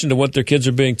attention to what their kids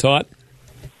are being taught?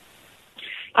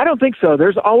 I don't think so.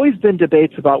 There's always been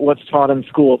debates about what's taught in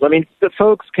schools. I mean, the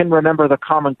folks can remember the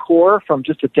Common Core from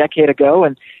just a decade ago,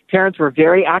 and parents were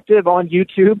very active on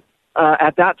YouTube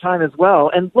at that time as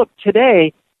well. And look,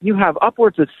 today you have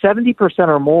upwards of 70%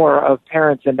 or more of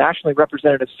parents in nationally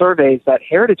representative surveys that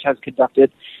Heritage has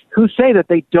conducted who say that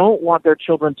they don't want their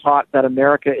children taught that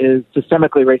America is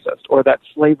systemically racist or that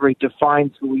slavery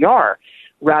defines who we are.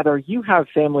 Rather, you have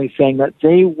families saying that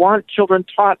they want children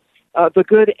taught the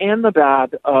good and the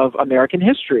bad of American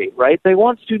history, right? They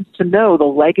want students to know the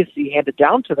legacy handed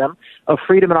down to them of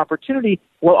freedom and opportunity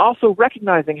while also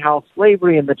recognizing how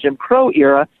slavery in the Jim Crow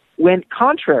era went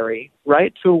contrary,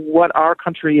 right, to what our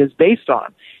country is based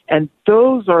on. And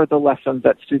those are the lessons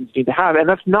that students need to have, and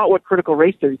that's not what critical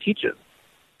race theory teaches.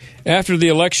 After the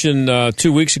election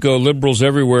 2 weeks ago, liberals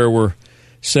everywhere were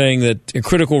saying that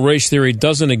critical race theory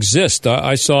doesn't exist.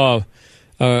 I saw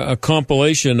a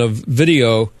compilation of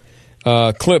video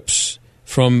clips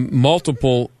from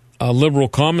multiple liberal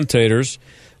commentators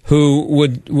who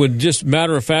would just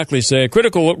matter-of-factly say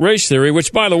critical race theory,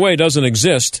 which, by the way, doesn't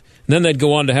exist, and then they'd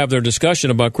go on to have their discussion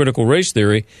about critical race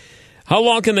theory. How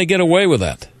long can they get away with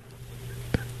that?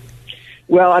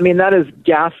 Well, I mean, that is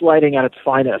gaslighting at its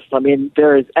finest. I mean,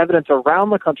 there is evidence around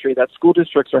the country that school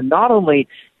districts are not only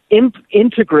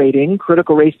integrating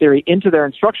critical race theory into their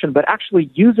instruction, but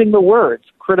actually using the words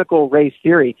critical race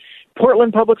theory.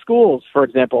 Portland Public Schools, for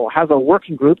example, has a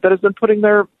working group that has been putting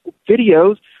their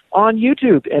videos on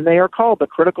YouTube, and they are called the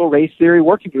Critical Race Theory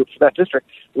Working Group for that district.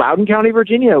 Loudoun County,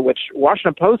 Virginia, which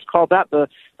Washington Post called that the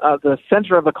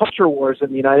center of the culture wars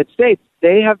in the United States,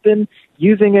 they have been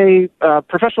using a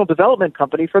professional development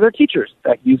company for their teachers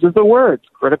that uses the words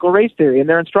critical race theory in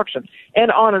their instruction,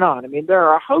 and on and on. I mean, there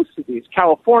are a host of these: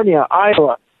 California,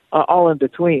 Iowa, all in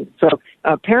between. So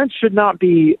parents should not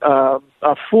be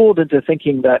fooled into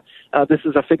thinking that this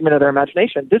is a figment of their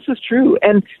imagination. This is true.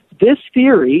 And this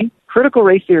theory, critical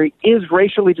race theory, is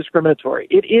racially discriminatory.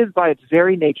 It is by its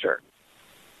very nature.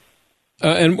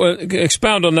 And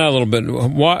expound on that a little bit.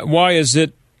 Why is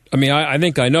it? I mean, I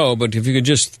think I know, but if you could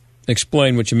just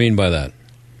explain what you mean by that.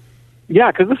 Yeah,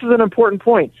 because this is an important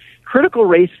point. Critical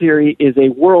race theory is a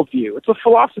worldview. It's a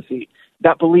philosophy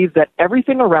that believes that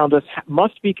everything around us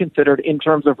must be considered in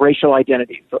terms of racial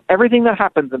identity. So everything that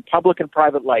happens in public and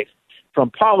private life, from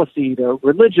policy to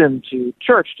religion to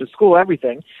church to school,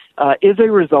 everything, is a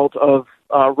result of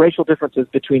racial differences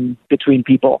between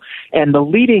people. And the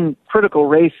leading critical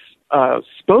race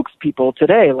spokespeople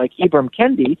today, like Ibram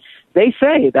Kendi, they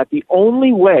say that the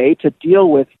only way to deal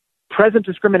with present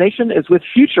discrimination is with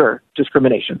future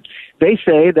discrimination. They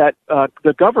say that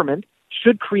the government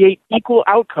should create equal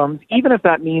outcomes, even if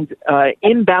that means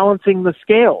imbalancing the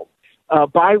scale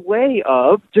by way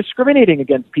of discriminating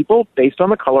against people based on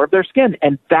the color of their skin.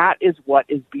 And that is what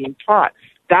is being taught.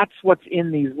 That's what's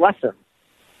in these lessons.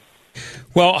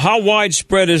 Well, how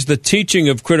widespread is the teaching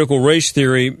of critical race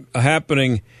theory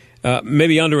happening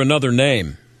maybe under another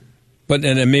name?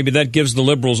 And maybe that gives the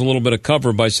liberals a little bit of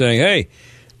cover by saying, hey,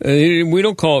 we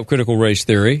don't call it critical race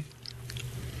theory.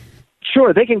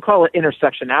 Sure, they can call it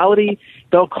intersectionality.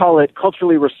 They'll call it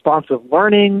culturally responsive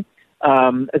learning.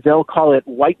 They'll call it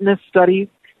whiteness studies.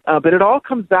 But it all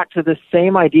comes back to this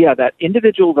same idea that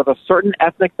individuals of a certain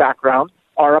ethnic background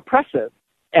are oppressive,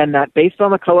 and that based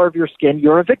on the color of your skin,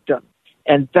 you're a victim.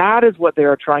 And that is what they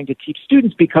are trying to teach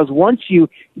students, because once you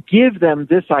give them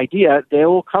this idea, they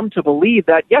will come to believe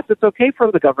that, yes, it's okay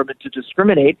for the government to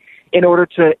discriminate in order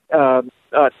to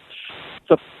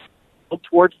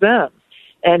towards them.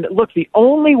 And look, the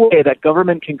only way that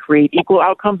government can create equal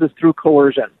outcomes is through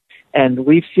coercion. And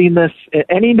we've seen this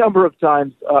any number of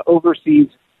times overseas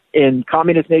in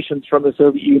communist nations from the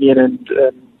Soviet Union and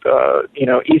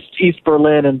East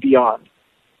Berlin and beyond.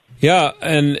 Yeah,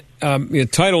 and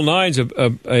Title IX is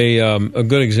a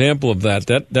good example of that.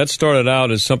 That started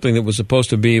out as something that was supposed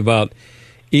to be about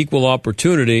equal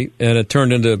opportunity, and it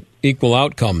turned into equal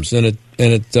outcomes, and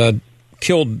it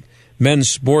killed men's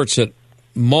sports at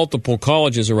multiple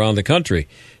colleges around the country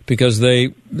because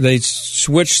they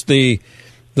switched the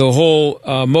whole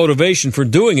motivation for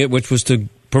doing it, which was to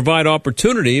provide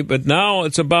opportunity, but now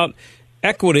it's about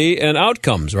equity and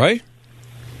outcomes, right?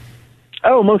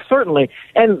 Oh, most certainly.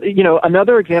 And,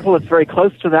 another example that's very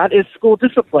close to that is school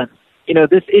discipline.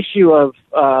 This issue of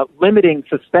limiting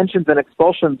suspensions and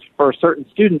expulsions for certain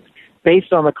students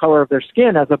based on the color of their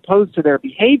skin as opposed to their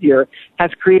behavior has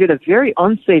created a very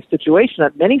unsafe situation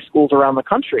at many schools around the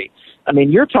country. I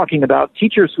mean, you're talking about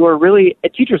teachers who are really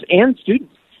teachers and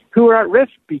students who are at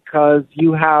risk because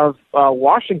you have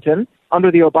Washington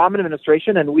under the Obama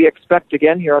administration, and we expect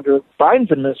again here under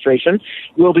Biden's administration,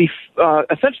 will be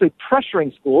essentially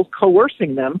pressuring schools,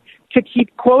 coercing them to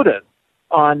keep quotas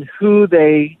on who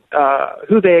they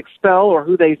expel or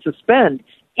who they suspend,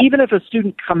 even if a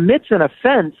student commits an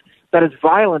offense that is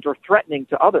violent or threatening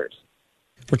to others.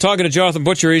 We're talking to Jonathan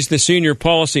Butcher. He's the senior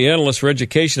policy analyst for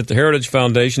education at the Heritage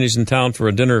Foundation. He's in town for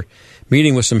a dinner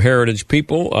meeting with some Heritage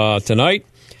people tonight.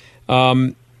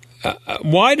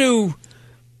 Why do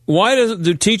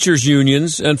teachers'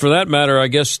 unions, and for that matter, I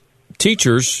guess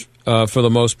teachers for the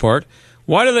most part,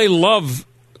 why do they love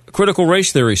critical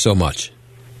race theory so much?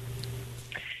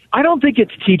 I don't think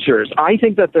it's teachers. I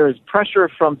think that there's pressure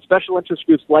from special interest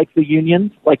groups like the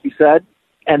unions, like you said,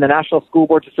 and the National School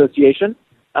Boards Association.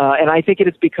 And I think it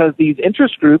is because these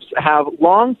interest groups have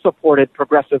long supported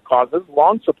progressive causes,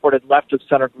 long supported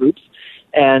left-of-center groups,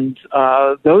 and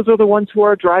those are the ones who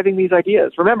are driving these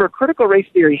ideas. Remember, critical race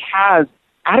theory has,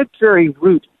 at its very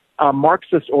root,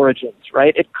 Marxist origins,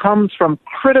 right? It comes from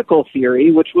critical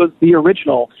theory, which was the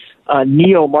original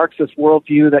neo-Marxist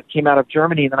worldview that came out of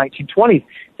Germany in the 1920s.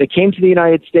 They came to the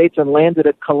United States and landed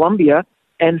at Columbia,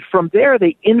 and from there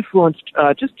they influenced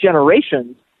just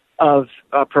generations of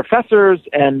professors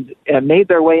and made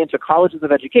their way into colleges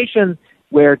of education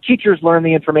where teachers learn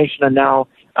the information and now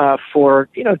for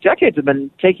decades have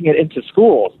been taking it into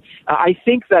schools. I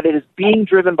think that it is being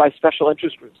driven by special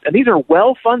interest groups, and these are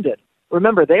well-funded.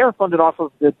 Remember, they are funded off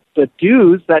of the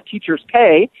dues that teachers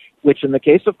pay, which in the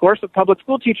case, of course, of public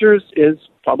school teachers is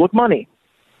public money.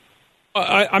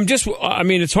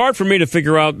 It's hard for me to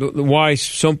figure out why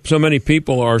so many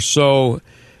people are so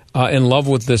in love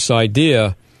with this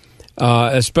idea,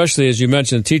 especially, as you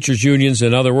mentioned, teachers' unions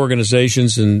and other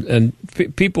organizations and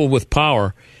people with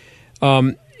power.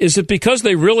 Is it because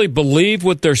they really believe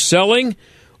what they're selling,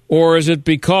 or is it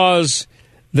because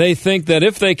they think that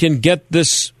if they can get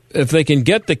this if they can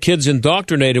get the kids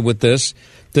indoctrinated with this,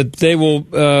 that they will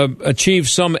achieve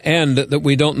some end that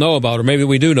we don't know about, or maybe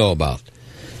we do know about?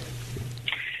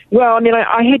 Well, I mean,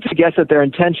 I hate to guess at their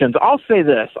intentions. I'll say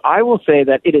this. I will say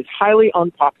that it is highly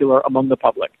unpopular among the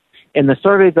public. In the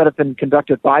surveys that have been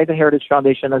conducted by the Heritage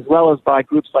Foundation, as well as by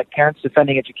groups like Parents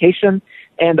Defending Education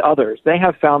and others, they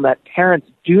have found that parents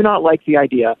do not like the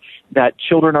idea that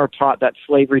children are taught that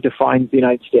slavery defines the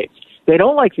United States. They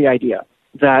don't like the idea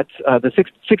that the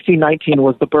 1619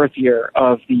 was the birth year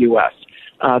of the U.S.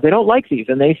 They don't like these,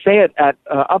 and they say it at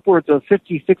upwards of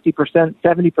 50, 60%,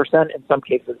 70% in some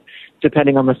cases,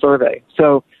 depending on the survey.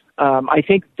 So I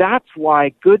think that's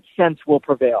why good sense will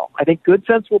prevail. I think good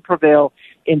sense will prevail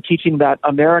in teaching that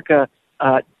America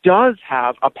does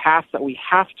have a past that we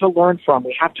have to learn from.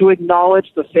 We have to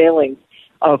acknowledge the failings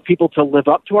of people to live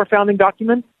up to our founding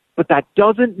document, but that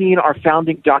doesn't mean our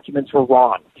founding documents were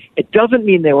wrong. It doesn't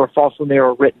mean they were false when they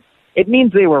were written. It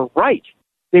means they were right.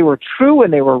 They were true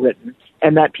when they were written,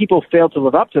 and that people failed to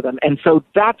live up to them. And so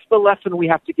that's the lesson we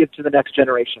have to give to the next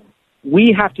generation.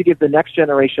 We have to give the next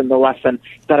generation the lesson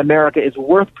that America is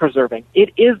worth preserving. It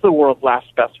is the world's last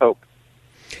best hope.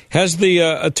 Has the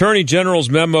Attorney General's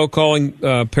memo calling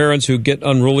parents who get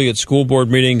unruly at school board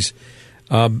meetings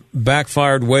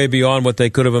backfired way beyond what they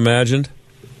could have imagined?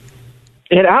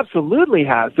 It absolutely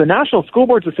has. The National School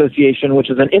Boards Association, which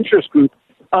is an interest group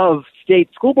of state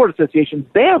school board associations,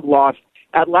 they have lost,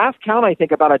 at last count, I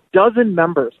think, about a dozen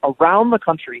members around the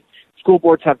country. School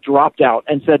boards have dropped out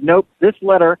and said, nope, this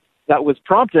letter that was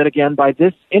prompted, again, by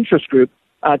this interest group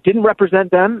didn't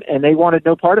represent them, and they wanted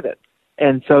no part of it.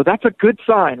 And so that's a good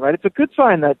sign, right? It's a good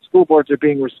sign that school boards are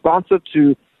being responsive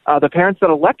to the parents that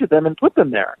elected them and put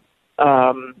them there.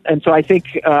 And so I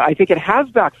think it has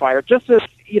backfired, just as,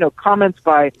 comments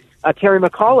by Terry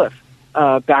McAuliffe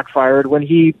backfired when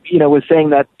he, was saying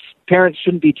that parents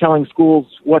shouldn't be telling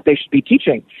schools what they should be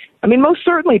teaching. I mean, most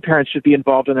certainly parents should be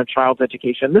involved in a child's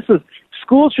education.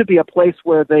 Schools should be a place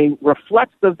where they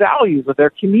reflect the values of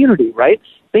their community, right?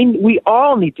 We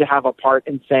all need to have a part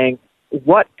in saying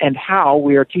what and how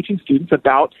we are teaching students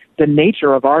about the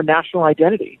nature of our national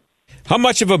identity. How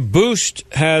much of a boost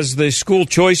has the school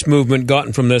choice movement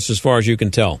gotten from this, as far as you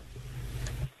can tell?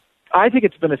 I think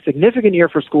it's been a significant year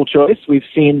for school choice. We've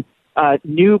seen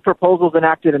new proposals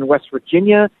enacted in West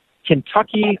Virginia,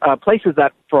 Kentucky, places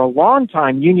that for a long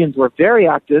time unions were very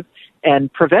active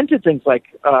and prevented things like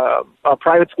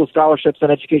private school scholarships and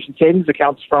education savings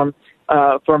accounts from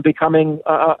becoming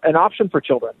an option for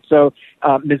children. So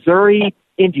Missouri,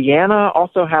 Indiana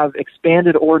also have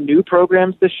expanded or new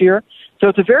programs this year. So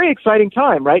it's a very exciting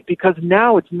time, right? Because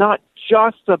now it's not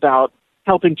just about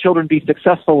helping children be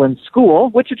successful in school,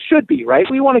 which it should be, right?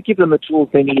 We want to give them the tools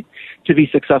they need to be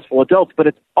successful adults, but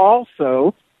it's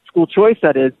also school choice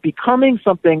that is becoming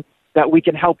something that we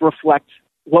can help reflect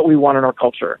what we want in our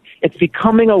culture. It's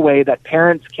becoming a way that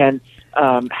parents can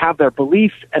have their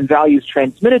beliefs and values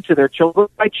transmitted to their children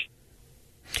by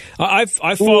I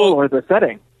follow, or the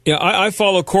setting. Yeah, I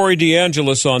follow Corey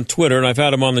DeAngelis on Twitter, and I've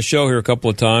had him on the show here a couple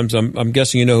of times. I'm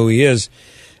guessing you know who he is.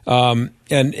 And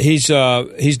he's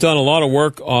done a lot of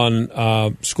work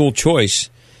on school choice.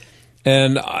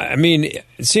 And, I mean,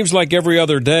 it seems like every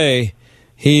other day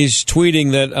he's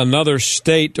tweeting that another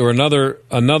state or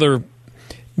another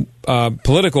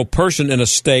political person in a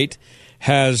state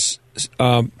has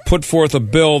put forth a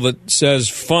bill that says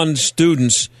fund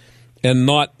students and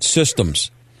not systems.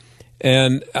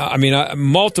 And, I mean,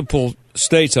 multiple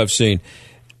states I've seen.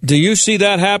 Do you see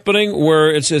that happening where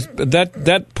it's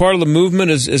that part of the movement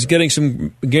is gaining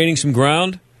some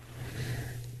ground?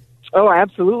 Oh, I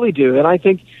absolutely do. And I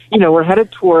think, we're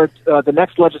headed toward the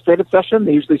next legislative session.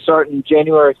 They usually start in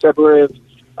January, February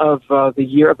of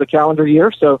the calendar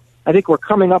year. So I think we're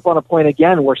coming up on a point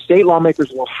again where state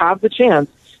lawmakers will have the chance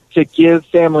to give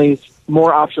families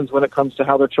more options when it comes to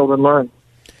how their children learn.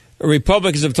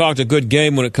 Republicans have talked a good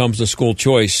game when it comes to school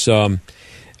choice. Do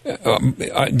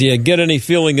you get any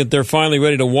feeling that they're finally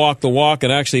ready to walk the walk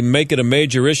and actually make it a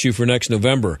major issue for next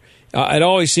November? It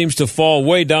always seems to fall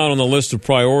way down on the list of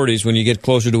priorities when you get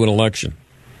closer to an election.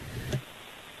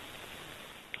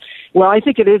 Well, I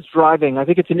think it is driving. I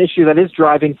think it's an issue that is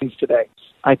driving things today.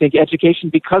 I think education,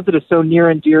 because it is so near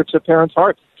and dear to parents'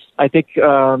 hearts, I think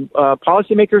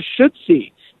policymakers should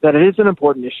see that it is an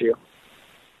important issue.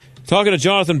 Talking to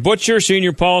Jonathan Butcher,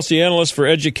 Senior Policy Analyst for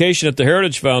Education at the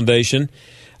Heritage Foundation.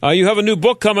 You have a new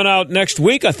book coming out next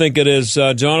week, I think it is,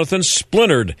 Jonathan,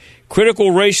 Splintered,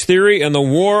 Critical Race Theory and the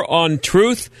War on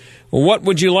Truth. What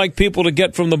would you like people to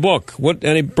get from the book?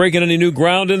 Breaking any new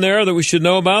ground in there that we should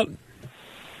know about?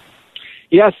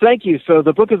 Yes, thank you. So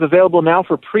the book is available now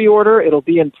for pre-order. It'll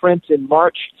be in print in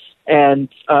March. And,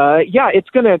 it's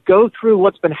going to go through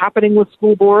what's been happening with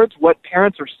school boards, what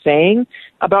parents are saying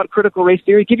about critical race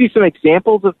theory, give you some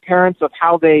examples of parents of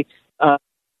how they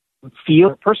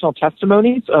feel, personal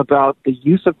testimonies about the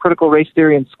use of critical race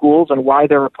theory in schools and why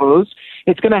they're opposed.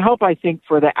 It's going to help, I think,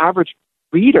 for the average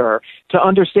reader to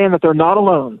understand that they're not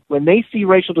alone when they see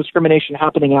racial discrimination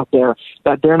happening out there,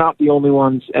 that they're not the only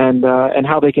ones, and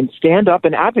how they can stand up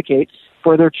and advocate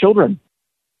for their children.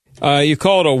 You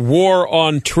call it a war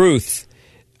on truth.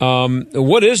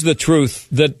 What is the truth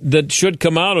that should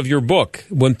come out of your book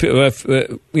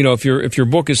if your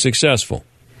book is successful?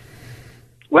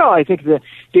 Well, I think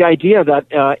the idea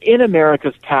that in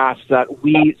America's past that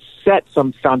we set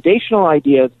some foundational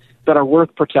ideas that are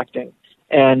worth protecting,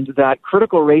 and that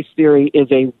critical race theory is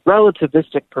a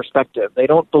relativistic perspective. They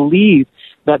don't believe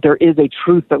that there is a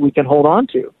truth that we can hold on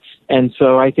to. And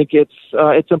so I think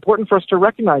it's important for us to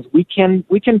recognize we can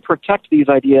protect these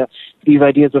ideas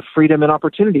of freedom and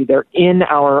opportunity. They're in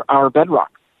our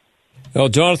bedrock. Well,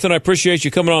 Jonathan, I appreciate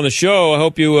you coming on the show. I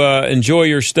hope you enjoy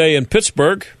your stay in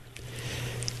Pittsburgh.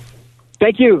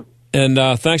 Thank you. And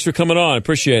thanks for coming on. I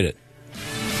appreciate it.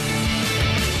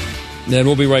 And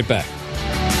we'll be right back.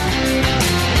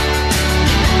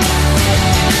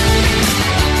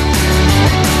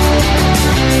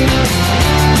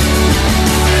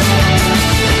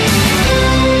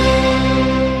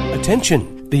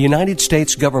 Attention! The United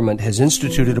States government has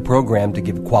instituted a program to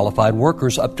give qualified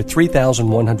workers up to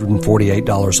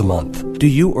 $3,148 a month. Do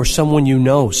you or someone you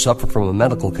know suffer from a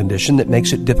medical condition that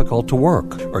makes it difficult to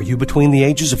work? Are you between the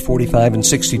ages of 45 and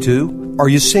 62? Are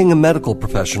you seeing a medical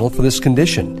professional for this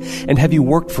condition? And have you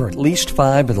worked for at least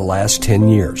 5 of the last 10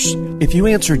 years? If you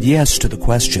answered yes to the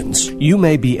questions, you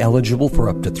may be eligible for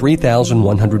up to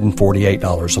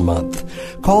 $3,148 a month.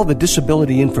 Call the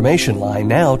Disability Information Line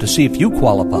now to see if you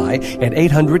qualify at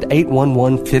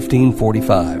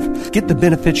 800-811-1545. Get the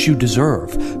benefits you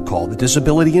deserve. Call the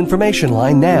Disability Information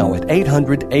Line now at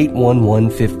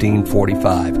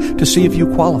 800-811-1545 to see if you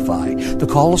qualify. The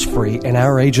call is free and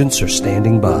our agents are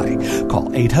standing by.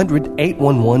 Call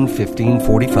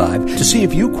 800-811-1545 to see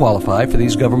if you qualify for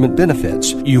these government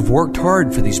benefits. You've worked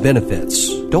hard for these benefits.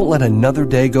 Don't let another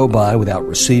day go by without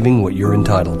receiving what you're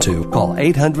entitled to. Call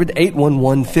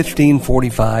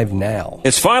 800-811-1545 now.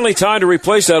 It's finally time to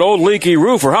replace that old leaky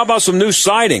roof, or how about some new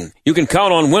siding? You can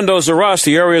count on Windows R Us,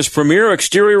 the area's premier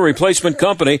exterior replacement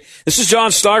company. This is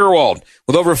John Steigerwald.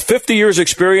 With over 50 years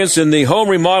experience in the home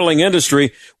remodeling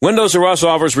industry, Windows R Us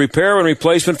offers repair and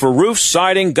replacement for roofs,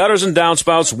 siding, gutters and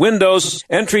downspouts, windows,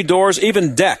 entry doors,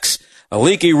 even decks. A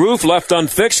leaky roof left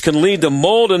unfixed can lead to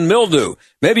mold and mildew.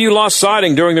 Maybe you lost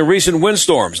siding during the recent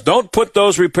windstorms. Don't put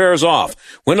those repairs off.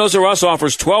 Windows R Us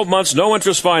offers 12 months, no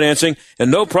interest financing, and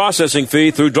no processing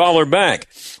fee through Dollar Bank.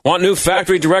 Want new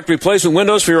factory direct replacement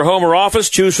windows for your home or office?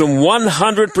 Choose from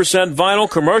 100%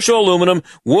 vinyl, commercial aluminum,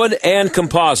 wood, and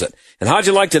composite. And how'd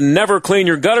you like to never clean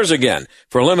your gutters again?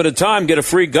 For a limited time, get a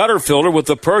free gutter filter with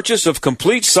the purchase of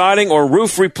complete siding or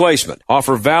roof replacement.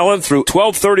 Offer valid through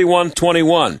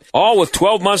 12/31/21. All with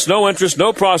 12 months, no interest,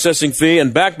 no processing fee,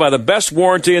 and backed by the best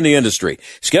warranty in the industry.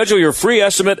 Schedule your free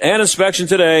estimate and inspection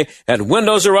today at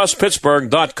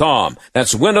WindowsRUsPittsburgh.com.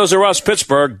 That's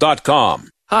WindowsRUsPittsburgh.com.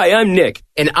 Hi, I'm Nick.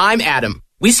 And I'm Adam.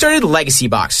 We started Legacy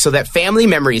Box so that family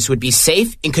memories would be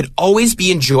safe and could always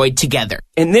be enjoyed together.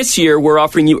 And this year, we're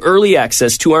offering you early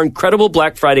access to our incredible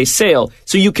Black Friday sale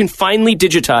so you can finally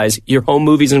digitize your home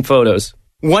movies and photos.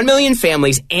 1 million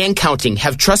families and counting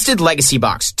have trusted Legacy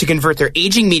Box to convert their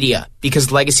aging media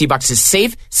because Legacy Box is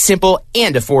safe, simple,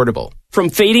 and affordable.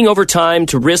 From fading over time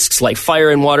to risks like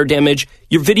fire and water damage,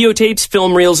 your videotapes,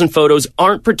 film reels, and photos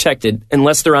aren't protected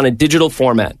unless they're on a digital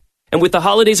format. And with the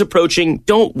holidays approaching,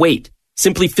 don't wait.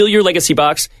 Simply fill your Legacy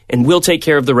Box, and we'll take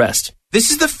care of the rest.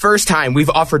 This is the first time we've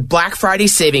offered Black Friday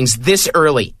savings this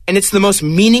early, and it's the most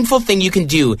meaningful thing you can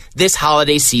do this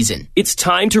holiday season. It's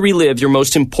time to relive your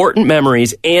most important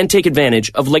memories and take advantage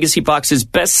of Legacy Box's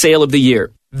best sale of the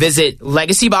year. Visit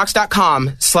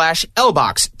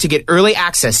legacybox.com/LBox to get early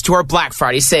access to our Black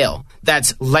Friday sale.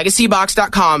 That's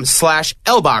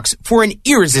legacybox.com/LBox for an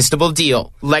irresistible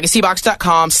deal.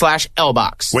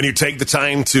 legacybox.com/LBox. When you take the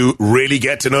time to really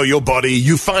get to know your body,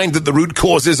 you find that the root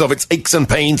causes of its aches and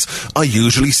pains are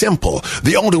usually simple.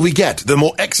 The older we get, the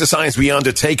more exercise we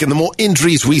undertake, and the more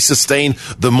injuries we sustain,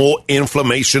 the more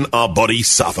inflammation our bodies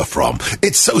suffer from.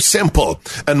 It's so simple.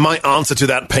 And my answer to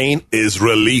that pain is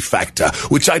Relief Factor,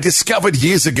 which which I discovered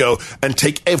years ago and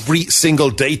take every single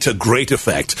day to great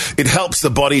effect. It helps the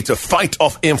body to fight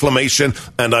off inflammation,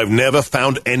 and I've never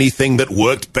found anything that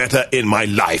worked better in my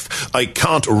life. I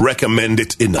can't recommend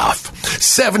it enough.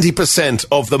 70%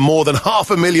 of the more than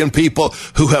 500,000 people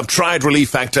who have tried Relief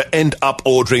Factor end up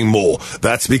ordering more.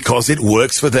 That's because it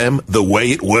works for them the way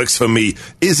it works for me.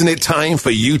 Isn't it time for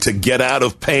you to get out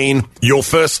of pain? Your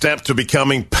first step to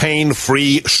becoming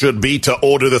pain-free should be to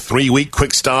order the 3-week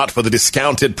quick start for the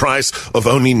discounted price of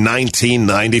only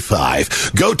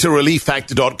 $19.95. Go to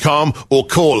ReliefFactor.com or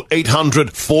call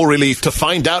 800-4RELIEF to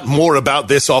find out more about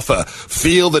this offer.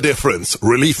 Feel the difference.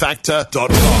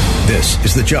 ReliefFactor.com. This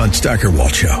is the John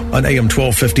Steigerwald Show on AM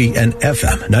 1250 and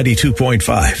FM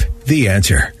 92.5. The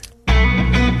Answer.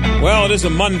 Well, it is a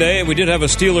Monday. We did have a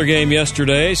Steeler game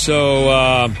yesterday, so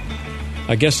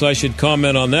I guess I should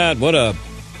comment on that. What a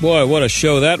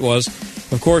show that was.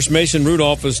 Of course, Mason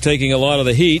Rudolph is taking a lot of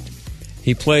the heat.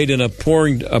 He played in a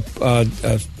pouring a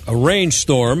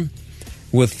rainstorm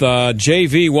with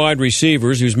JV wide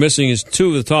receivers. He was missing his 2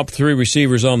 of the top 3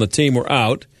 receivers on the team were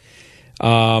out.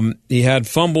 He had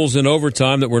fumbles in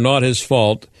overtime that were not his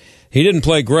fault. He didn't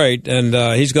play great, and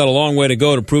he's got a long way to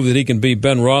go to prove that he can be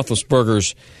Ben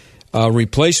Roethlisberger's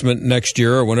replacement next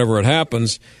year or whenever it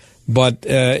happens. But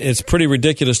it's pretty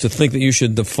ridiculous to think that you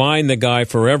should define the guy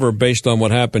forever based on what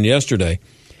happened yesterday.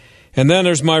 And then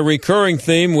there's my recurring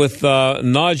theme with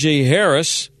Najee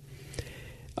Harris.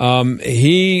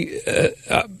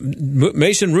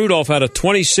 Mason Rudolph had a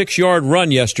 26-yard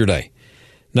run yesterday.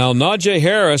 Now, Najee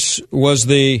Harris was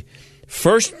the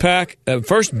first back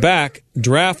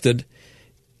drafted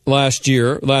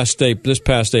this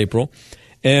past April,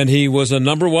 and he was a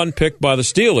number 1 pick by the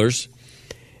Steelers.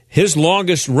 His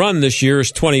longest run this year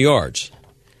is 20 yards.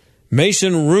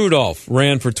 Mason Rudolph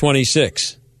ran for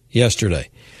 26 yesterday.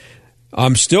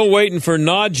 I'm still waiting for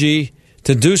Najee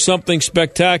to do something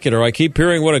spectacular. I keep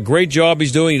hearing what a great job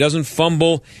he's doing. He doesn't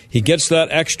fumble. He gets that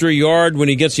extra yard when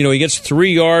he gets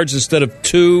 3 yards instead of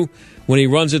 2 when he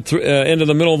runs it into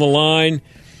the middle of the line.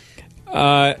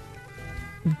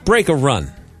 Break a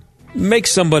run. Make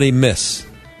somebody miss.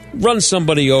 Run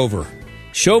somebody over.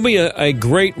 Show me a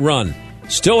great run.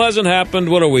 Still hasn't happened.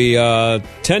 What are we,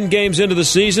 10 games into the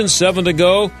season, 7 to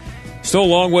go? Still a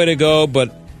long way to go,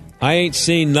 but I ain't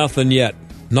seen nothing yet.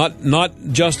 Not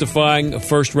justifying a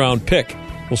first-round pick.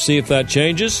 We'll see if that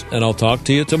changes, and I'll talk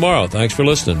to you tomorrow. Thanks for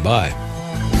listening. Bye.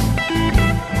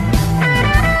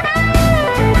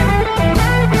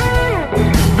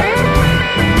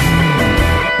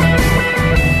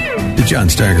 The John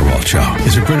Steigerwald Show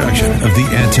is a production of The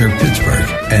Answer Pittsburgh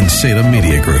and Salem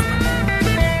Media Group.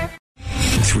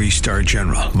 3-star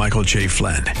General Michael J.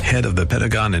 Flynn, head of the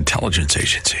Pentagon Intelligence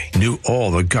Agency, knew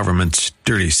all the government's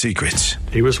dirty secrets.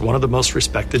 He was one of the most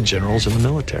respected generals in the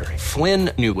military.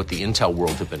 Flynn knew what the intel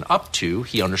world had been up to.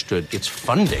 He understood its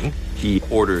funding. He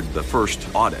ordered the first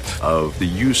audit of the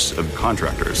use of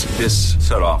contractors. This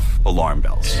set off alarm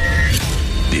bells.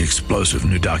 The explosive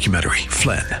new documentary,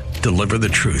 Flynn, Deliver the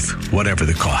Truth, Whatever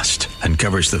the Cost,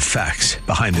 uncovers the facts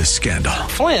behind this scandal.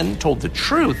 Flynn told the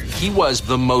truth. He was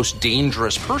the most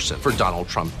dangerous person for Donald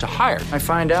Trump to hire. I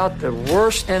find out the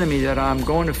worst enemy that I'm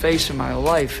going to face in my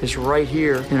life is right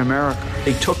here in America.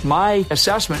 They took my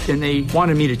assessment and they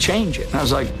wanted me to change it. And I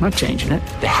was like, I'm not changing it.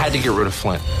 They had to get rid of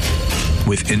Flynn.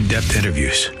 With in-depth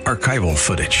interviews, archival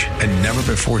footage, and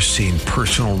never-before-seen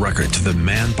personal records of the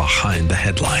man behind the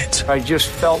headlines. I just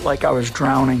felt like I was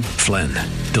drowning. Flynn,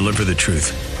 Deliver the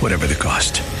Truth, Whatever the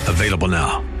Cost. Available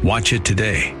now. Watch it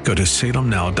today. Go to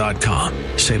salemnow.com.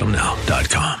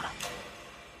 salemnow.com.